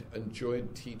 And I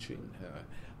enjoyed teaching.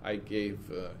 I gave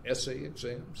essay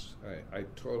exams. I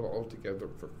taught altogether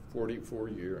for 44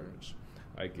 years.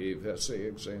 I gave essay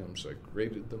exams. I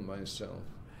graded them myself.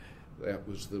 That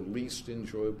was the least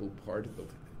enjoyable part of the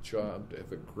job, to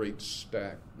have a great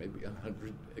stack, maybe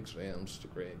 100 exams to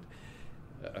grade.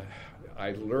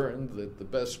 I learned that the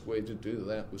best way to do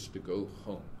that was to go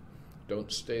home.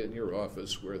 Don't stay in your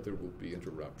office where there will be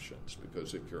interruptions,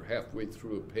 because if you're halfway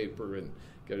through a paper and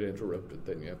get interrupted,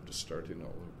 then you have to start in all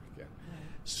over again.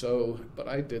 So, but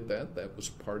I did that. That was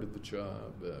part of the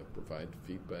job, provide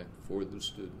feedback for the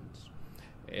students.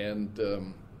 And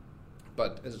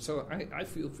so I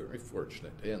feel very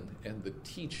fortunate, and the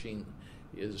teaching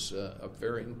is a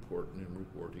very important and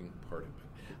rewarding part of it.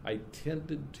 I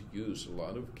tended to use a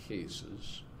lot of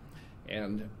cases,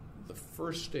 and the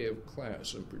first day of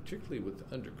class, and particularly with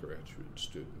undergraduate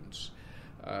students,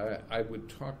 I would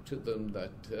talk to them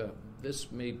that this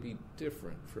may be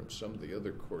different from some of the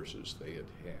other courses they had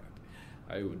had.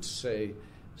 I would say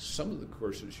some of the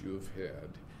courses you have had,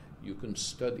 you can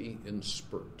study in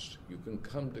spurts. You can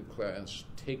come to class,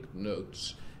 take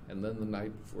notes, and then the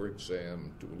night before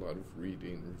exam, do a lot of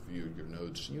reading, review your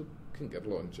notes, and you can get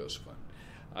along just fine.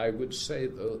 I would say,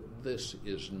 though, this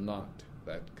is not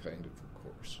that kind of a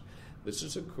course. This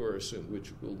is a course in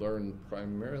which we'll learn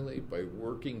primarily by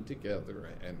working together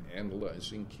and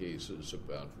analyzing cases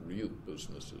about real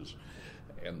businesses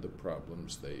and the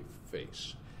problems they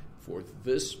face. For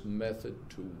this method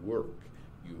to work,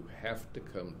 you have to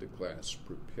come to class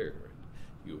prepared.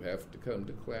 You have to come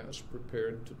to class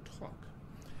prepared to talk.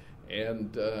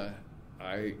 And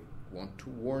I want to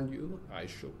warn you, I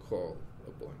shall call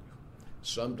upon you.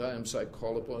 Sometimes I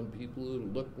call upon people who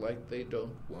look like they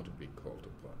don't want to be called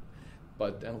upon.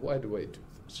 But and why do I do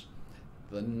this?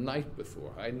 The night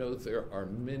before, I know there are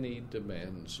many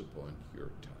demands upon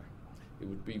your time. It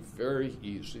would be very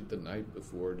easy the night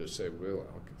before to say, well,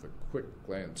 I'll give a quick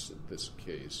glance at this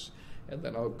case, and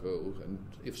then I'll go, and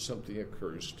if something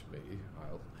occurs to me,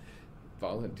 I'll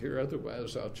volunteer.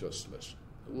 Otherwise, I'll just listen.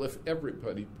 Well, if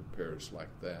everybody prepares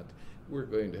like that, we're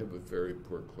going to have a very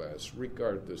poor class,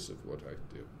 regardless of what I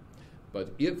do.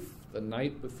 But if the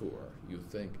night before you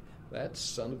think, that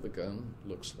son of a gun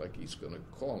looks like he's going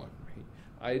to call on me,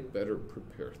 I'd better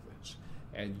prepare this.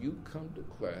 And you come to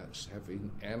class having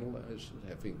analyzed it,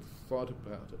 having thought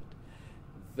about it,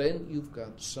 then you've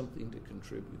got something to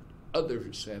contribute.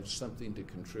 Others have something to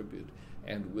contribute,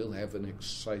 and we'll have an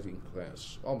exciting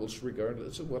class, almost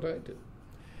regardless of what I do.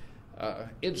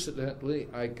 Incidentally,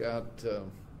 I got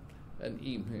an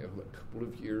email a couple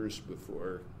of years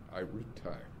before I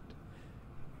retired.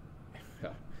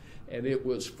 And it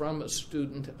was from a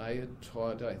student I had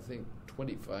taught, I think,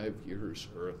 25 years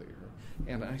earlier.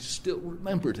 And I still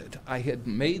remembered it. I had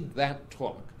made that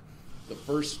talk the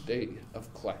first day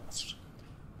of class.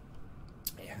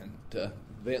 And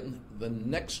then the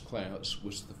next class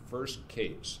was the first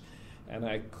case. And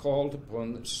I called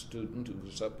upon the student who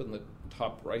was up in the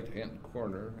top right-hand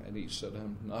corner, and he said,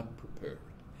 I'm not prepared.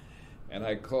 And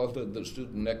I called on the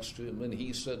student next to him, and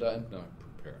he said, I'm not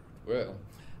prepared. Well,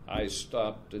 I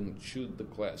stopped and chewed the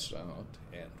class out,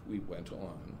 and we went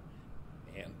on.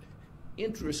 And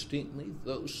interestingly,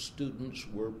 those students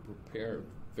were prepared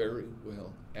very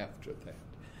well after that.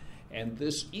 And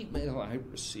this email I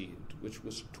received, which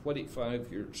was 25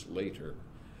 years later,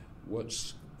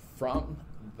 was from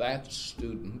that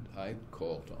student I'd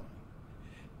called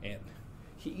on. And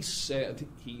he said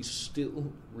he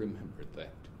still remembered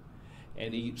that.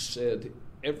 And he said,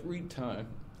 every time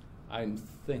I'm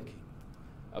thinking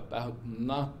about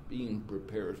not being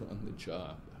prepared on the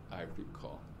job, I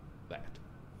recall that.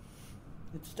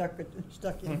 It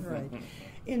stuck in, right.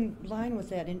 In line with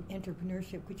that, in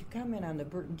entrepreneurship, could you comment on the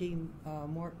Burton D.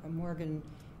 Morgan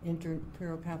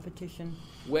entrepreneurial competition?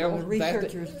 Well, the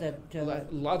researchers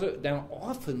now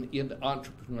often in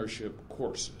entrepreneurship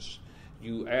courses,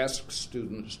 you ask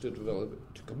students to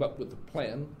come up with a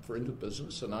plan for a new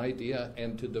business, an idea,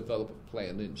 and to develop a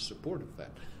plan in support of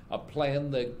that. A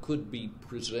plan that could be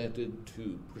presented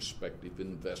to prospective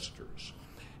investors.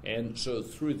 And so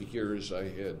through the years, I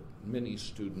had many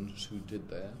students who did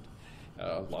that.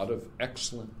 A lot of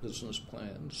excellent business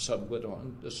plans. Some went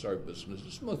on to start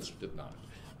businesses. Most did not,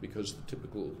 because the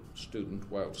typical student,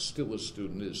 while still a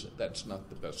student, that's not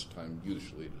the best time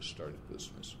usually to start a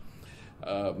business.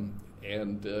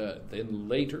 And then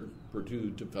later,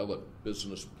 Purdue developed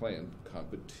business plan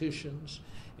competitions,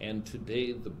 and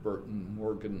today the Burton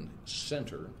Morgan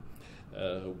Center,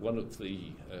 one of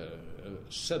the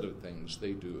set of things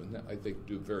they do, and I think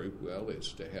do very well,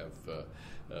 is to have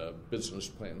business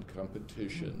plan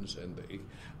competitions, and they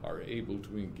are able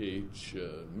to engage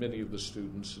many of the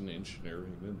students in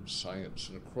engineering and science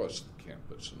and across the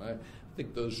campus. And I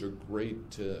think those are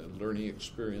great learning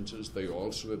experiences. They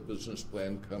also have business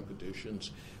plan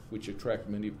competitions, which attract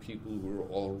many people who are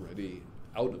already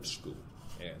out of school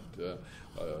and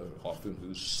often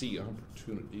who see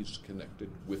opportunities connected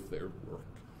with their work.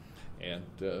 And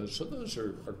so those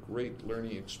are great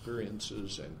learning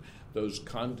experiences, and those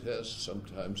contests,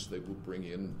 sometimes they will bring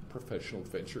in professional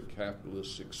venture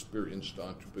capitalists, experienced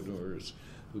entrepreneurs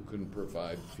who can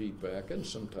provide feedback and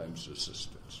sometimes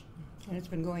assistance. And it's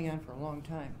been going on for a long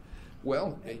time.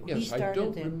 Well, yes, I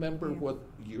don't remember what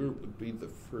year would be the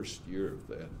first year of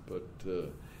that, but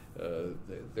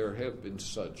there have been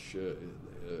such,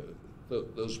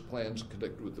 those plans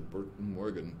connected with the Burton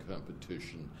Morgan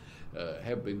competition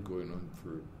have been going on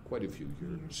for quite a few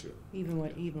years here. Even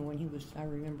when he was, I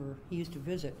remember he used to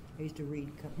visit. I used to read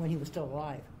when he was still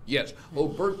alive. Yes. Oh,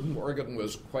 Burton Morgan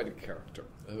was quite a character.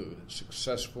 A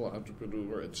successful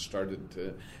entrepreneur. Had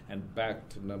started and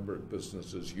backed a number of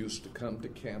businesses. Used to come to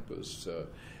campus.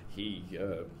 He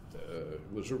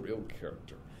was a real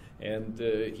character. And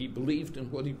he believed in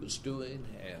what he was doing,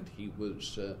 and he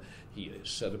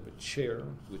set up a chair,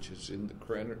 which is in the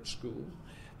Krannert School,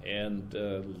 and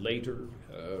later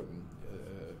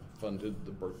funded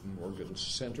the Burton Morgan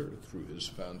Center through his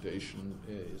foundation.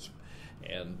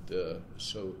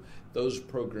 So those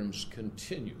programs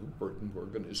continue. Burton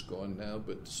Morgan is gone now,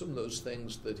 but some of those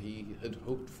things that he had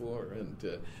hoped for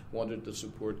and wanted to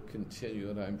support continue,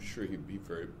 and I'm sure he'd be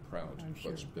very proud of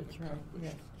what's been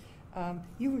accomplished. Right.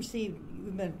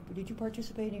 Did you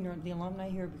participate in the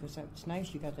alumni here? Because it's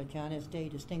nice you got the John S. Day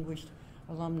Distinguished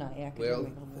Alumni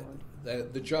Academic Award.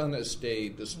 The John S. Day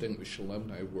Distinguished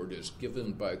Alumni Award is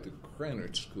given by the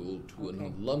Krannert School to an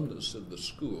alumnus of the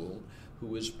school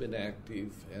who has been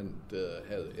active and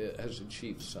has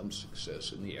achieved some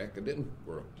success in the academic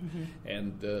world. Mm-hmm.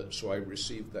 And so I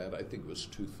received that, I think it was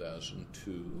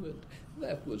 2002, and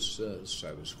that was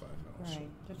satisfying also. Right,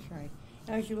 that's right.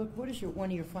 Now, as you look, what is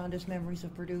one of your fondest memories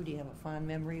of Purdue? Do you have a fond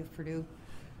memory of Purdue?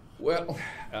 Well,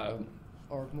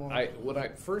 or more? When I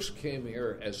first came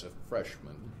here as a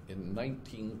freshman in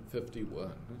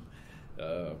 1951,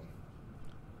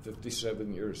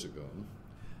 57 years ago,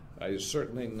 I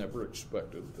certainly never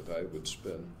expected that I would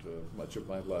spend much of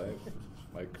my life,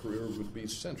 my career would be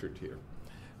centered here.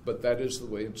 But that is the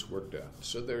way it's worked out.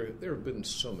 So there have been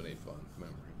so many fond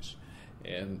memories.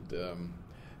 And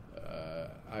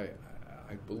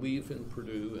I believe in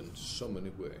Purdue in so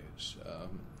many ways.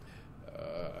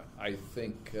 I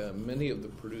think many of the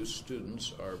Purdue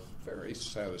students are very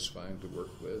satisfying to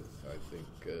work with. I think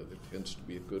there tends to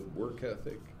be a good work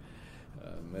ethic.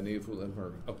 Many of them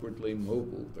are upwardly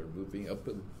mobile. They're moving up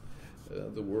in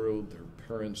the world. Their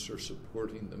parents are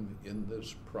supporting them in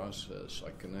this process.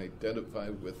 I can identify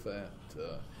with that.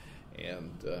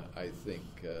 And I think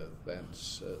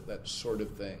that sort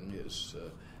of thing is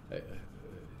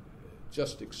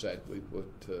just exactly what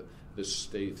this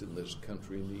state and this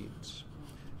country needs.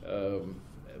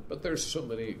 But there's so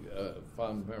many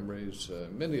fond memories.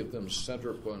 Many of them center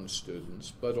upon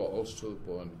students, but also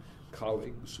upon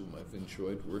colleagues whom I've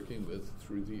enjoyed working with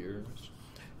through the years.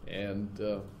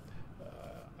 And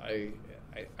I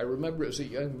remember as a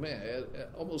young man,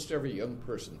 almost every young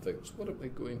person thinks, what am I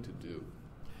going to do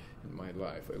in my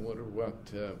life? I wonder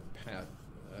what path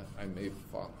I may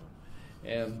follow.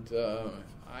 And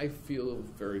I feel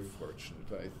very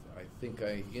fortunate. I think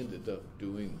I ended up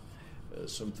doing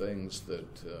some things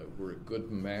that were a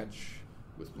good match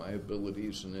with my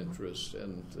abilities and interests,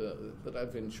 and that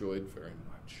I've enjoyed very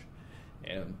much.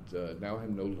 And now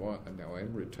I'm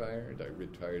retired. I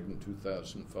retired in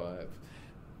 2005,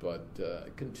 but I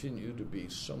continue to be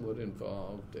somewhat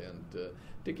involved and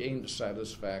to gain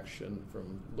satisfaction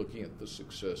from looking at the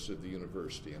success of the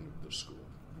university and of the school.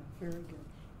 Very good.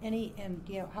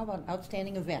 How about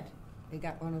outstanding event? You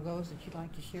got one of those that you'd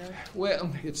like to share? Well,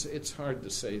 it's hard to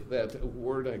say. That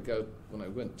award I got when I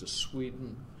went to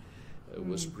Sweden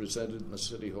was presented in the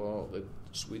City Hall at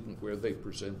Sweden, where they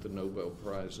present the Nobel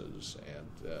Prizes, and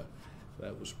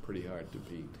that was pretty hard to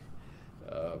beat.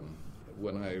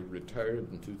 When I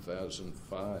retired in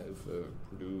 2005,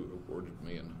 Purdue awarded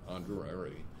me an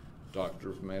honorary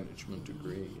Doctor of Management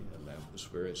degree, and that was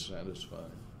very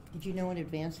satisfying. Did you know in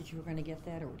advance that you were going to get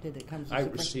that, or did it come as a surprise? I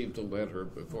received a letter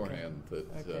beforehand that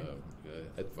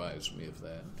advised me of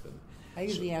that. And I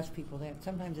usually ask people that.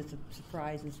 Sometimes it's a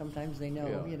surprise, and sometimes they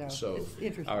know. Yeah, so it's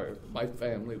interesting. My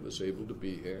family was able to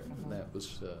be here, and that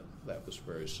was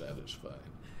very satisfying.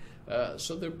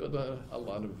 So there have been a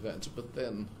lot of events, but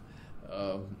then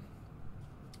the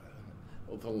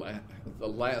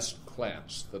last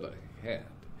class that I had,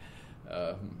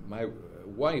 my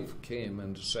wife came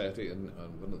and sat in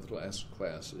on one of the last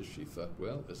classes. She thought,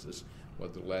 well, this is one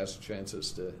of the last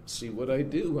chances to see what I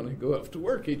do when I go off to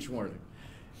work each morning.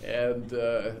 And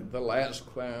the last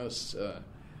class,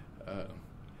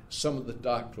 some of the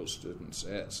doctoral students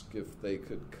asked if they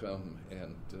could come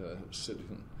and sit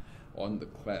in on the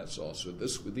class also.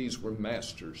 These were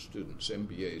master's students,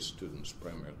 MBA students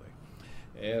primarily,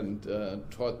 and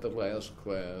taught the last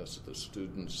class. The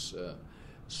students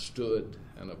stood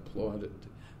and applauded.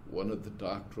 One of the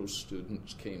doctoral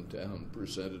students came down,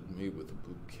 presented me with a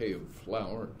bouquet of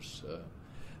flowers.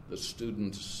 The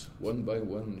students, one by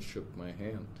one, shook my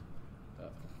hand.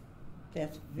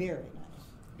 That's very nice.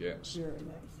 Yes. Very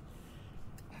nice.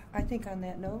 I think on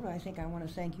that note, I think I want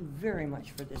to thank you very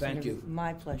much for this Thank interview. you.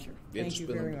 My pleasure. It's Thank you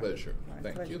been very a pleasure. much. My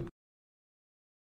Thank pleasure. you.